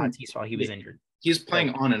Fernando Tatis while he was injured. He's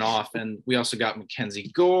playing on and off. And we also got Mackenzie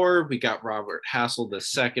Gore. We got Robert Hassel, the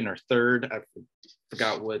second or third. I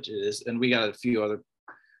forgot which it is. And we got a few other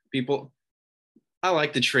people. I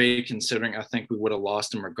like the trade considering I think we would have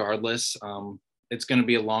lost him regardless. It's going to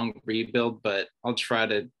be a long rebuild, but I'll try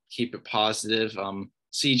to keep it positive.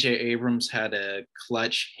 CJ Abrams had a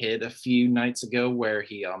clutch hit a few nights ago where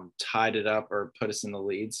he tied it up or put us in the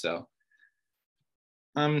lead. So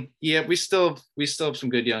we still have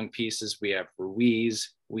some good young pieces. We have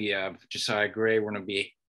Ruiz, we have Josiah Gray. We're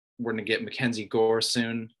gonna get Mackenzie Gore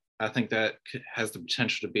soon. I think that has the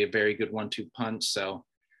potential to be a very good 1-2 punch. So,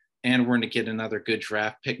 and we're going to get another good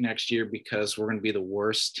draft pick next year because we're going to be the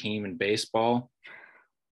worst team in baseball.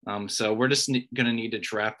 So we're just going to need to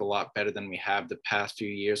draft a lot better than we have the past few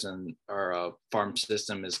years, and our farm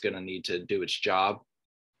system is going to need to do its job.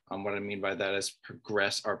 What I mean by that is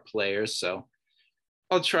progress our players. So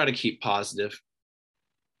I'll try to keep positive.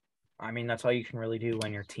 I mean, that's all you can really do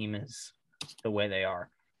when your team is the way they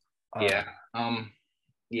are.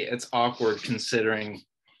 It's awkward considering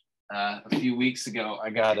a few weeks ago I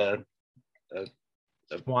got a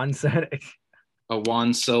Juan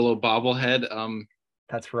Solo bobblehead.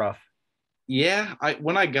 That's rough. Yeah,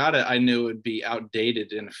 when I got it, I knew it would be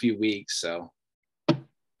outdated in a few weeks. So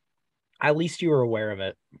at least you were aware of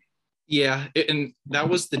it. Yeah, and that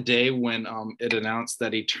was the day when it announced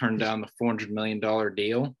that he turned down the $400 million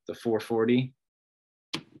deal, the 440.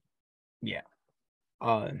 Yeah.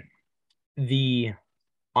 On the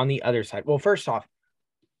other side, well, first off,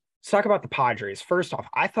 let's talk about the Padres. First off,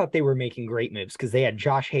 I thought they were making great moves because they had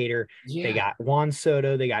Josh Hader, they got Juan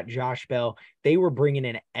Soto, they got Josh Bell. They were bringing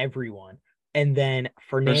in everyone, and then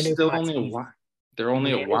Fernando. They're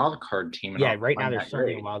only a wild card team. Yeah, right now they're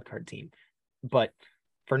certainly a wild card team, but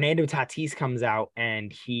Fernando Tatis comes out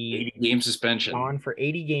and he 80-game suspension on for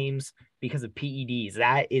 80 games because of PEDs.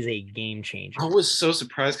 That is a game changer. I was so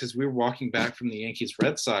surprised because we were walking back from the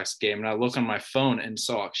Yankees-Red Sox game, and I looked on my phone and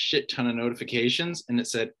saw a shit ton of notifications, and it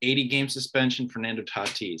said 80-game suspension Fernando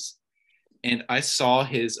Tatis. And I saw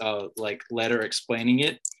his letter explaining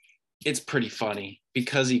it. It's pretty funny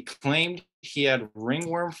because he claimed he had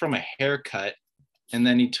ringworm from a haircut, and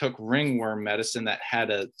then he took ringworm medicine that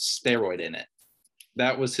had a steroid in it.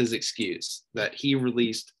 That was his excuse that he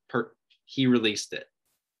released it.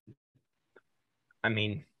 I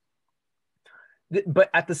mean, but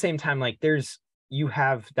at the same time, like you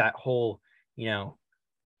have that whole,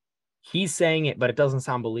 he's saying it, but it doesn't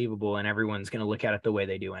sound believable, and everyone's going to look at it the way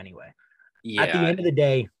they do anyway. Yeah. At the end of the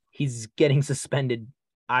day, he's getting suspended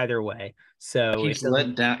either way. So he's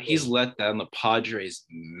let down the Padres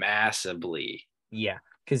massively. Yeah,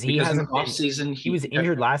 because he hasn't offseason. He was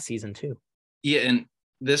injured last season too. Yeah, and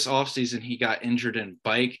this offseason he got injured in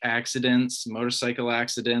bike accidents, motorcycle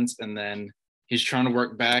accidents, and then he's trying to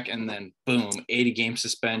work back, and then boom, 80-game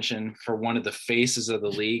suspension for one of the faces of the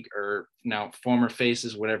league, or now former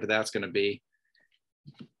faces, whatever that's going to be.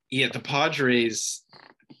 Yeah, the Padres.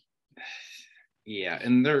 Yeah,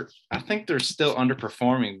 and I think they're still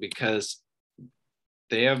underperforming because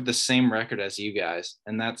they have the same record as you guys,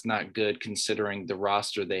 and that's not good considering the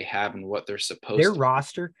roster they have and what they're supposed to. Their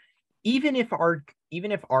roster, even if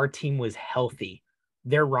our team was healthy,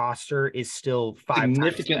 their roster is still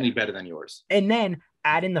significantly better than yours. And then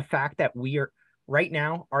add in the fact that we are right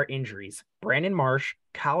now, our injuries: Brandon Marsh,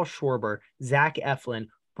 Kyle Schwarber, Zach Eflin,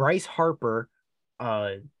 Bryce Harper.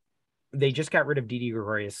 They just got rid of Didi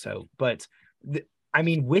Gregorius. But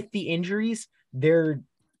with the injuries,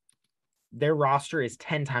 their roster is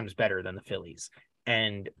 10 times better than the Phillies.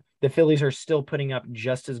 And the Phillies are still putting up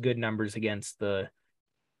just as good numbers against their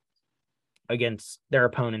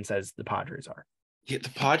opponents as the Padres are. Yeah, the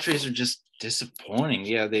Padres are just disappointing.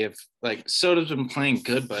 Yeah, they have like Soto's been playing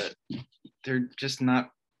good, but they're just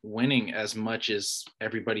not winning as much as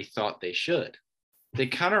everybody thought they should. They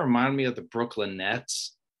kind of remind me of the Brooklyn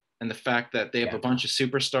Nets and the fact that they have a bunch of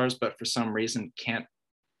superstars, but for some reason can't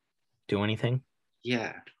do anything.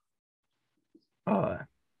 Yeah.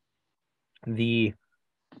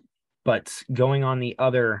 But going on the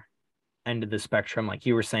other end of the spectrum, like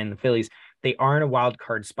you were saying, the Phillies, they are in a wild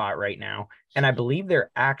card spot right now. And I believe they're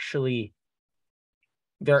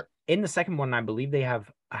in the second one. I believe they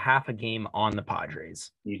have a half a game on the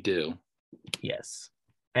Padres. You do. Yes.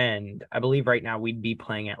 And I believe right now we'd be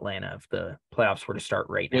playing Atlanta if the playoffs were to start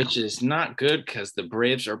right now. Which is not good because the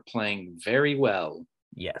Braves are playing very well.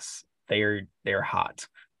 Yes, they're hot.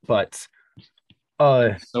 But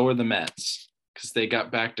so are the Mets because they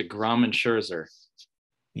got back to Grom and Scherzer.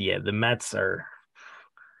 Yeah, the Mets are.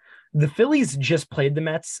 The Phillies just played the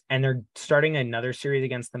Mets, and they're starting another series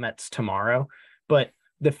against the Mets tomorrow. But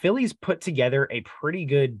the Phillies put together a pretty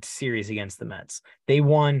good series against the Mets. They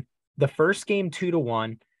won the first game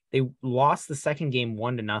 2-1. They lost the second game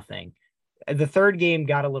 1-0. The third game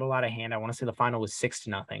got a little out of hand. I want to say the final was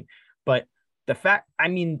 6-0. But the fact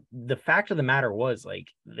of the matter was, like,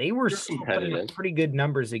 they were putting up pretty good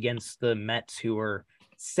numbers against the Mets, who were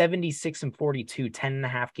 76-42,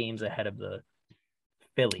 10.5 games ahead of the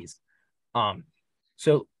Phillies.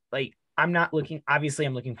 So like I'm looking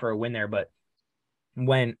for a win there, but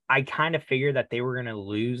when I kind of figured that they were going to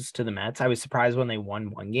lose to the Mets, I was surprised when they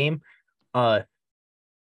won one game. But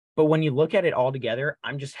when you look at it all together,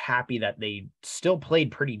 I'm just happy that they still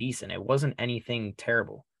played pretty decent. It wasn't anything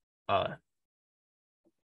terrible.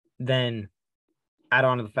 Then add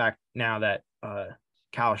on to the fact now that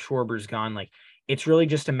Kyle Schwarber's gone, like, it's really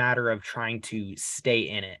just a matter of trying to stay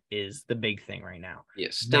in it is the big thing right now. Yeah,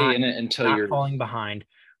 stay in it until you're falling behind.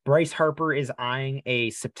 Bryce Harper is eyeing a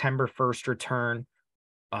September 1st return.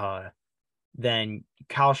 Then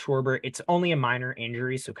Kyle Schwarber, it's only a minor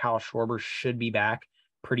injury, so Kyle Schwarber should be back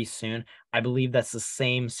pretty soon. I believe that's the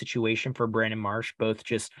same situation for Brandon Marsh, both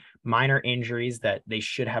just minor injuries that they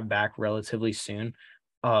should have back relatively soon.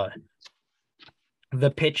 The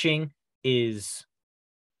pitching is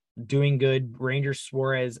doing good. Ranger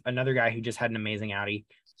Suarez, another guy who just had an amazing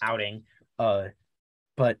outing.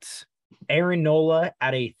 But Aaron Nola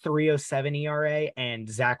at a 3.07 ERA and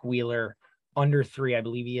Zach Wheeler under 3. I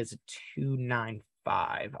believe he has a 2.95.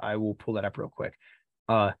 I will pull that up real quick.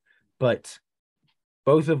 But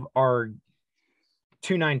both of our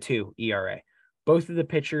 2.92 ERA. Both of the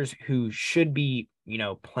pitchers who should be,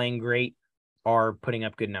 playing great are putting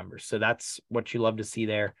up good numbers. So that's what you love to see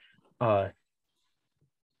there.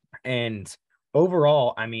 And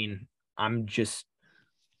overall, I mean, I'm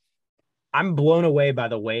blown away by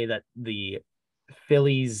the way that the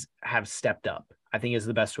Phillies have stepped up, I think is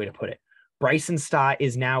the best way to put it. Bryson Stott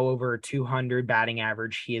is now over 200 batting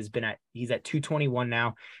average. He's at 221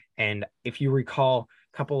 now. And if you recall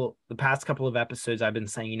the past couple of episodes, I've been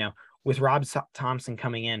saying, with Rob Thompson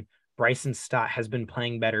coming in, Bryson Stott has been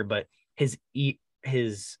playing better, but his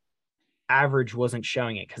average wasn't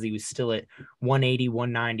showing it because he was still at 180,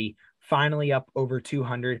 190, finally up over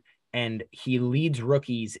 200. And he leads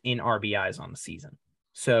rookies in RBIs on the season.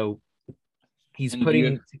 So he's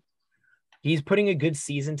putting a good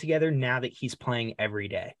season together now that he's playing every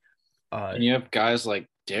day. And you have guys like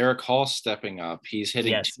Derek Hall stepping up. He's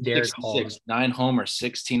hitting 66, 9 homers,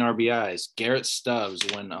 16 RBIs. Garrett Stubbs,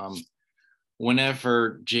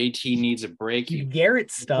 whenever JT needs a break,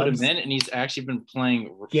 Garrett Stubbs put him in, and he's actually been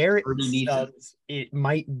playing Garrett Stubbs. It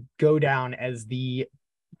might go down as the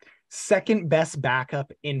second best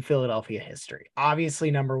backup in Philadelphia history.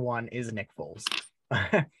 Obviously, number one is Nick Foles.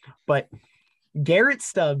 But Garrett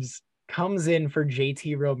Stubbs comes in for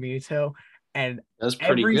JT Realmuto, and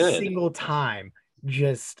every single time,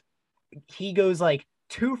 he goes like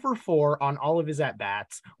 2 for 4 on all of his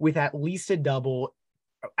at-bats with at least a double,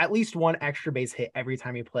 at least one extra base hit every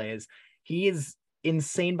time he plays. He is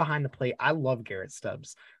insane behind the plate. I love Garrett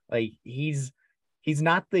Stubbs. Like, he's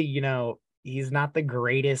not the, he's not the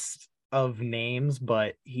greatest of names,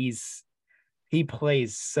 but he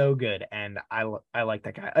plays so good, and I like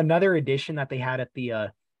that guy. Another addition that they had at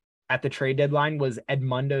the trade deadline was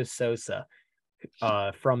Edmundo Sosa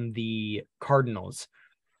from the Cardinals.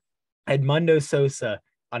 Edmundo Sosa,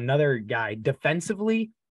 another guy, defensively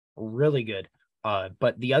really good.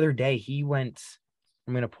 But the other day I'm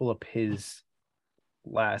going to pull up his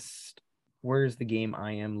where's the game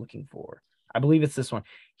I am looking for? I believe it's this one.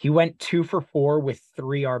 He went 2 for 4 with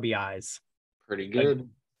 3 RBIs. Pretty good.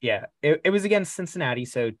 Yeah, it was against Cincinnati,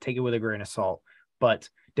 so take it with a grain of salt. But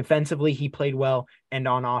defensively, he played well, and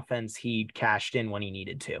on offense, he cashed in when he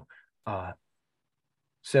needed to.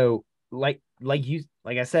 So like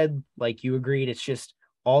I said, like you agreed, it's just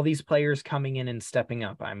all these players coming in and stepping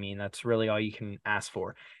up. I mean, that's really all you can ask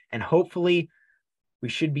for. And hopefully we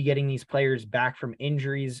should be getting these players back from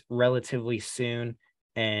injuries relatively soon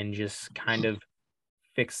and just kind of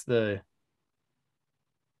fix the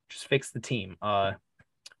team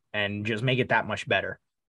and just make it that much better.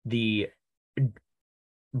 The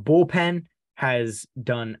bullpen has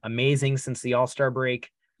done amazing since the All-Star break.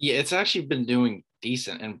 Yeah, it's actually been doing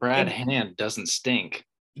decent, and Brad Hand doesn't stink.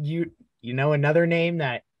 You know another name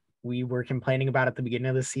that we were complaining about at the beginning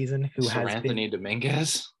of the season who Sir has Anthony been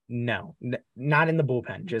Dominguez? No, not in the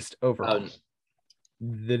bullpen, just overall.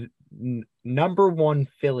 The number one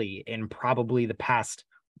Philly in probably the past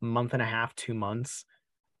month and a half, 2 months,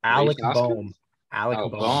 Alec Bohm.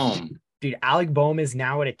 Bohm. Dude, Alec Bohm is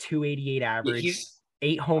now at a 288 average. He's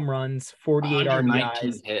 8 home runs, 48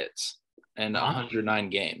 RBIs, hits, and 109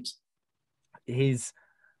 games.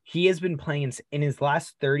 He has been playing in his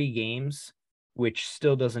last 30 games, which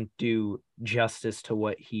still doesn't do justice to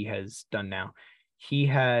what he has done now. He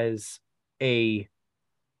has a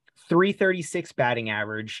 336 batting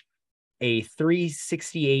average, a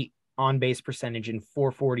 368 on base percentage, and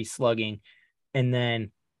 440 slugging, and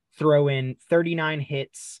then throw in 39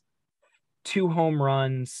 hits, 2 home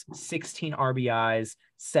runs, 16 RBIs,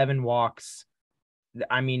 7 walks.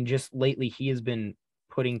 I mean, just lately he has been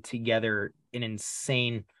putting together an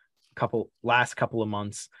insane last couple of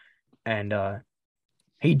months, and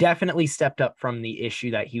he definitely stepped up from the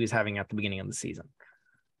issue that he was having at the beginning of the season.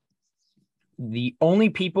 The only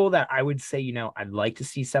people that I would say, I'd like to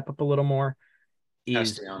see step up a little more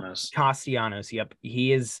is Castellanos. Yep.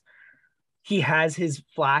 He has his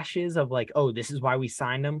flashes of like, oh, this is why we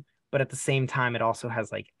signed him. But at the same time, it also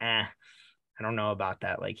has like, I don't know about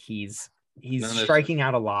that. Like he's striking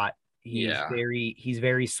out a lot. He's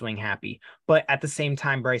very swing happy. But at the same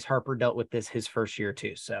time, Bryce Harper dealt with this his first year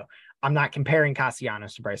too. So I'm not comparing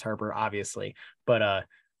Castellanos to Bryce Harper, obviously, but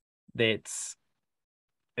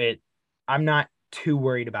I'm not too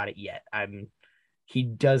worried about it yet. He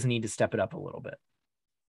does need to step it up a little bit.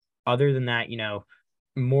 Other than that,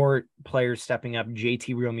 more players stepping up.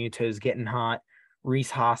 JT Realmuto is getting hot.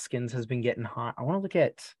 Rhys Hoskins has been getting hot. I want to look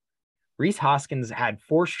at Rhys Hoskins had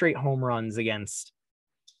 4 straight home runs against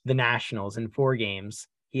the Nationals in 4 games.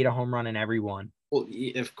 He had a home run in every one. Well,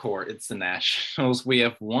 of course, it's the Nationals. We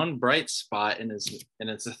have one bright spot, and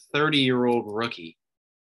it's a 30-year-old rookie.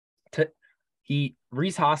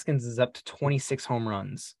 Rhys Hoskins is up to 26 home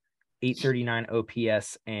runs, 839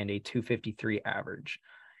 OPS, and a 253 average.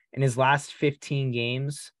 In his last 15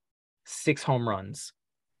 games, 6 home runs.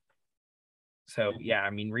 So, yeah,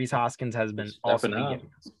 I mean, Rhys Hoskins has been also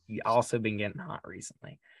been getting hot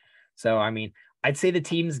recently. So, I mean, I'd say the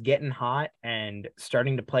team's getting hot and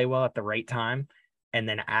starting to play well at the right time, and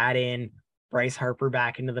then add in Bryce Harper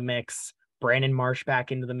back into the mix, Brandon Marsh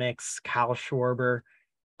back into the mix, Kyle Schwarber.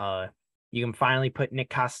 You can finally put Nick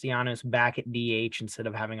Castellanos back at DH instead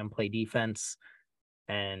of having him play defense.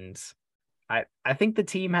 And I think the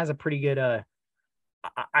team has a pretty good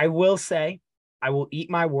I will say, I will eat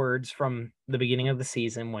my words from the beginning of the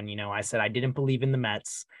season when, I said I didn't believe in the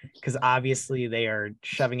Mets because obviously they are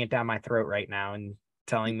shoving it down my throat right now and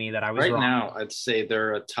telling me that I was wrong. Right now, I'd say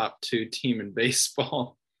they're a top 2 team in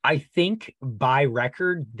baseball. I think by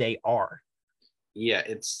record they are. Yeah,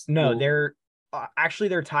 they're actually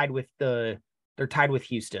they're tied with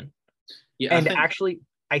Houston. Yeah, and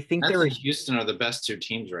I think Mets and Houston are the best 2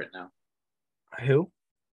 teams right now. Who?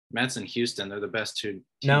 Mets and Houston, they're the best 2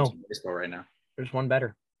 teams in baseball right now. There's one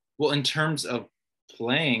better. Well, in terms of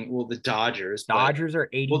playing, the Dodgers. Dodgers are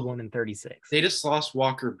 81 and 36. They just lost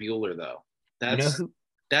Walker Buehler, though.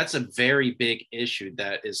 That's a very big issue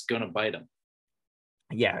that is going to bite them.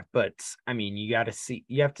 Yeah, but I mean, you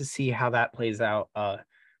have to see how that plays out.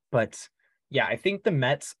 But yeah, I think the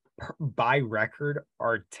Mets by record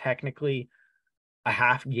are technically a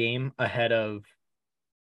half game ahead of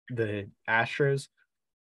the Astros,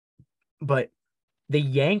 but the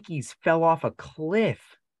Yankees fell off a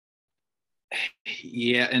cliff.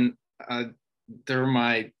 Yeah, and they're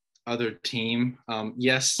my other team.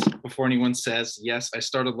 Yes, before anyone says, yes, I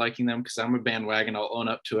started liking them because I'm a bandwagon. I'll own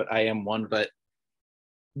up to it. I am one, but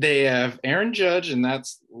they have Aaron Judge, and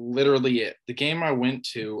that's literally it. The game I went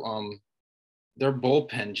to, their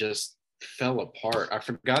bullpen just fell apart. I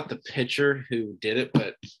forgot the pitcher who did it,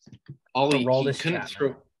 but he couldn't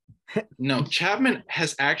throw. No, Chapman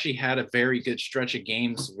has actually had a very good stretch of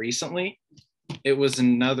games recently. It was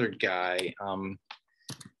another guy,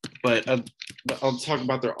 but I'll talk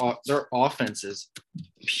about their offenses.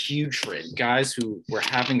 Putrid guys who were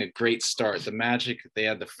having a great start. The magic they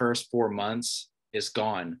had the first 4 months is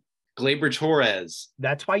gone. Gleyber Torres,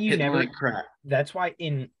 That's why you hitting never. like crap. That's why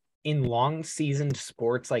in long seasoned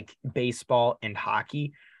sports like baseball and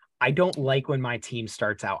hockey, I don't like when my team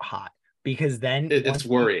starts out hot because then It's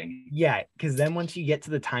worrying. because then once you get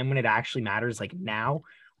to the time when it actually matters, like now,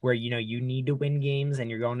 where you need to win games and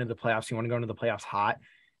you're going to the playoffs, you want to go into the playoffs hot.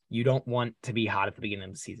 You don't want to be hot at the beginning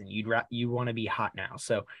of the season. You want to be hot now.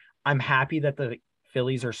 So I'm happy that the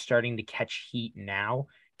Phillies are starting to catch heat now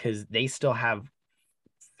because they still have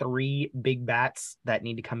three big bats that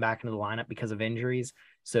need to come back into the lineup because of injuries.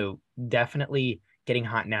 So definitely getting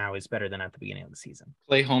hot now is better than at the beginning of the season.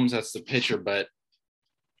 Clay Holmes, that's the pitcher, but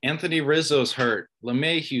Anthony Rizzo's hurt.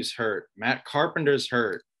 LeMahieu's hurt. Matt Carpenter's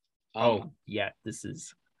hurt. This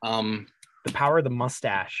is the power of the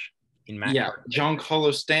mustache in Matt Carpenter.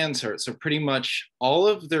 Giancarlo Stanton's hurt. So pretty much all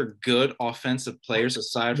of their good offensive players,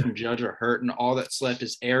 aside from Judge, are hurt, and all that's left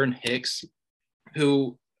is Aaron Hicks,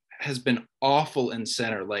 who has been awful in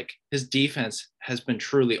center. Like his defense has been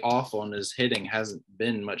truly awful, and his hitting hasn't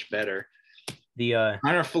been much better. Rainer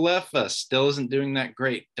Falefa still isn't doing that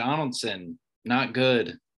great. Donaldson, not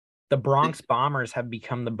good. The Bronx Bombers have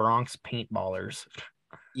become the Bronx Paintballers.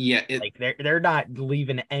 Yeah, they're not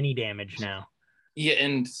leaving any damage now. Yeah,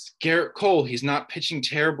 and Garrett Cole, he's not pitching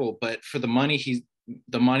terrible, but for the money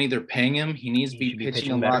they're paying him, he needs to be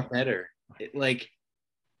pitching a lot better.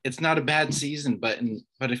 It's not a bad season, but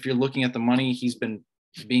if you're looking at the money he's been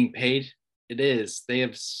being paid, it is. They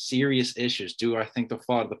have serious issues. Do I think they'll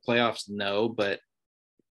fall to the playoffs? No, but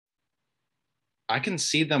I can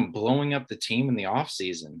see them blowing up the team in the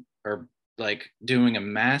offseason or like doing a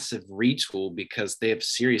massive retool because they have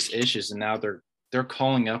serious issues, and now they're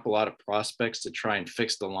calling up a lot of prospects to try and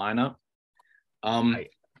fix the lineup.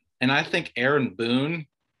 And I think Aaron Boone,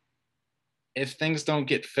 if things don't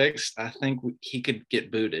get fixed, I think he could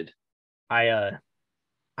get booted.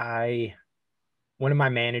 One of my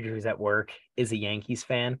managers at work is a Yankees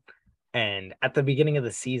fan, and at the beginning of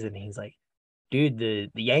the season, he's like, "Dude, the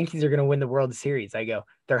Yankees are gonna win the World Series." I go,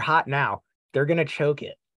 "They're hot now. They're gonna choke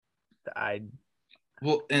it."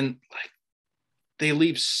 They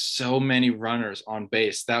leave so many runners on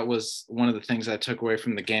base. That was one of the things I took away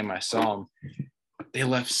from the game. I saw them. They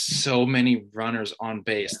left so many runners on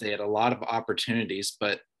base. They had a lot of opportunities,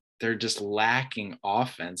 but they're just lacking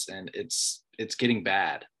offense, and it's getting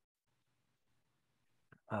bad.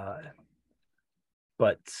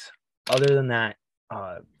 But other than that,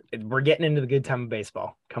 we're getting into the good time of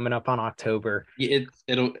baseball coming up on October.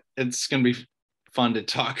 It's gonna be fun to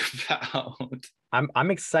talk about.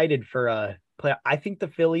 I'm excited for play. I think the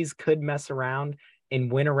Phillies could mess around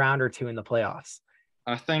and win a round or two in the playoffs.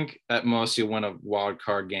 I think at most you'll win a wild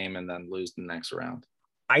card game and then lose the next round.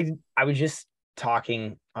 I was just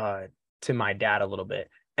talking to my dad a little bit,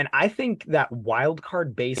 and I think that wild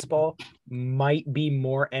card baseball might be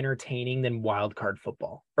more entertaining than wild card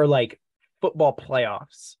football or like football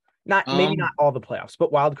playoffs. Maybe not all the playoffs,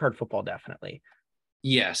 but wild card football definitely.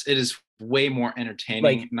 Yes, it is way more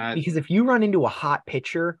entertaining. Because if you run into a hot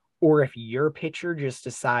pitcher, or if your pitcher just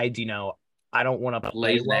decides, I don't want to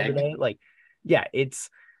play well today,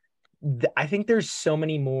 I think there's so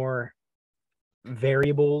many more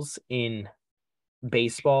variables in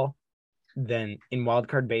baseball than in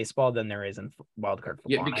wildcard baseball than there is in wildcard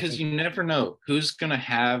football. Yeah, because you never know who's going to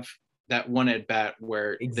have that one at bat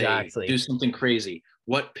where they do something crazy.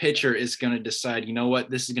 What pitcher is going to decide, you know what,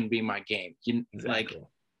 this is going to be my game?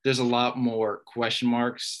 There's a lot more question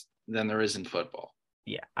marks than there is in football.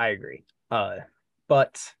 Yeah, I agree.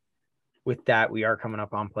 But with that, we are coming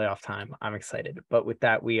up on playoff time. I'm excited. But with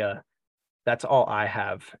that, that's all I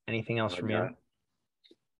have. Anything else from you?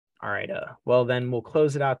 All right. Well, then we'll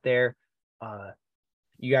close it out there.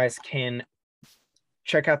 You guys can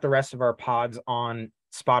check out the rest of our pods on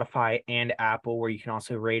Spotify and Apple, where you can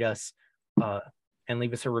also rate us and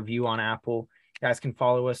leave us a review on Apple. You guys can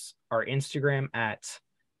follow us, our Instagram at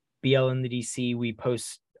BL in the DC. We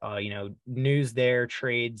post, news there,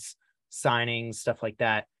 trades, signings, stuff like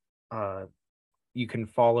that. You can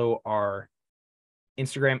follow our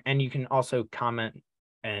Instagram, and you can also comment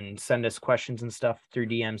and send us questions and stuff through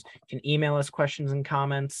DMs. You can email us questions and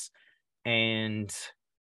comments, and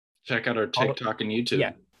check out our TikTok and YouTube.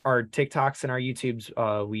 Yeah, our TikToks and our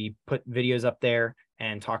YouTubes. We put videos up there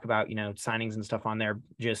and talk about, signings and stuff on there,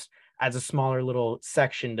 just as a smaller little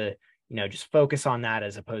section to, just focus on that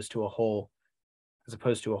as opposed to a whole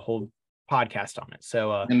podcast on it.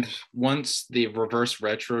 So and once the reverse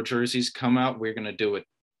retro jerseys come out, we're gonna do it.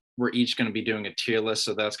 We're each gonna be doing a tier list,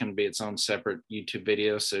 so that's gonna be its own separate YouTube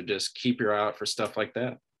video. So just keep your eye out for stuff like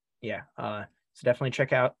that. Yeah. So definitely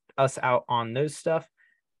check us out on those stuff.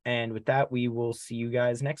 And with that, we will see you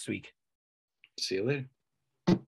guys next week. See you later.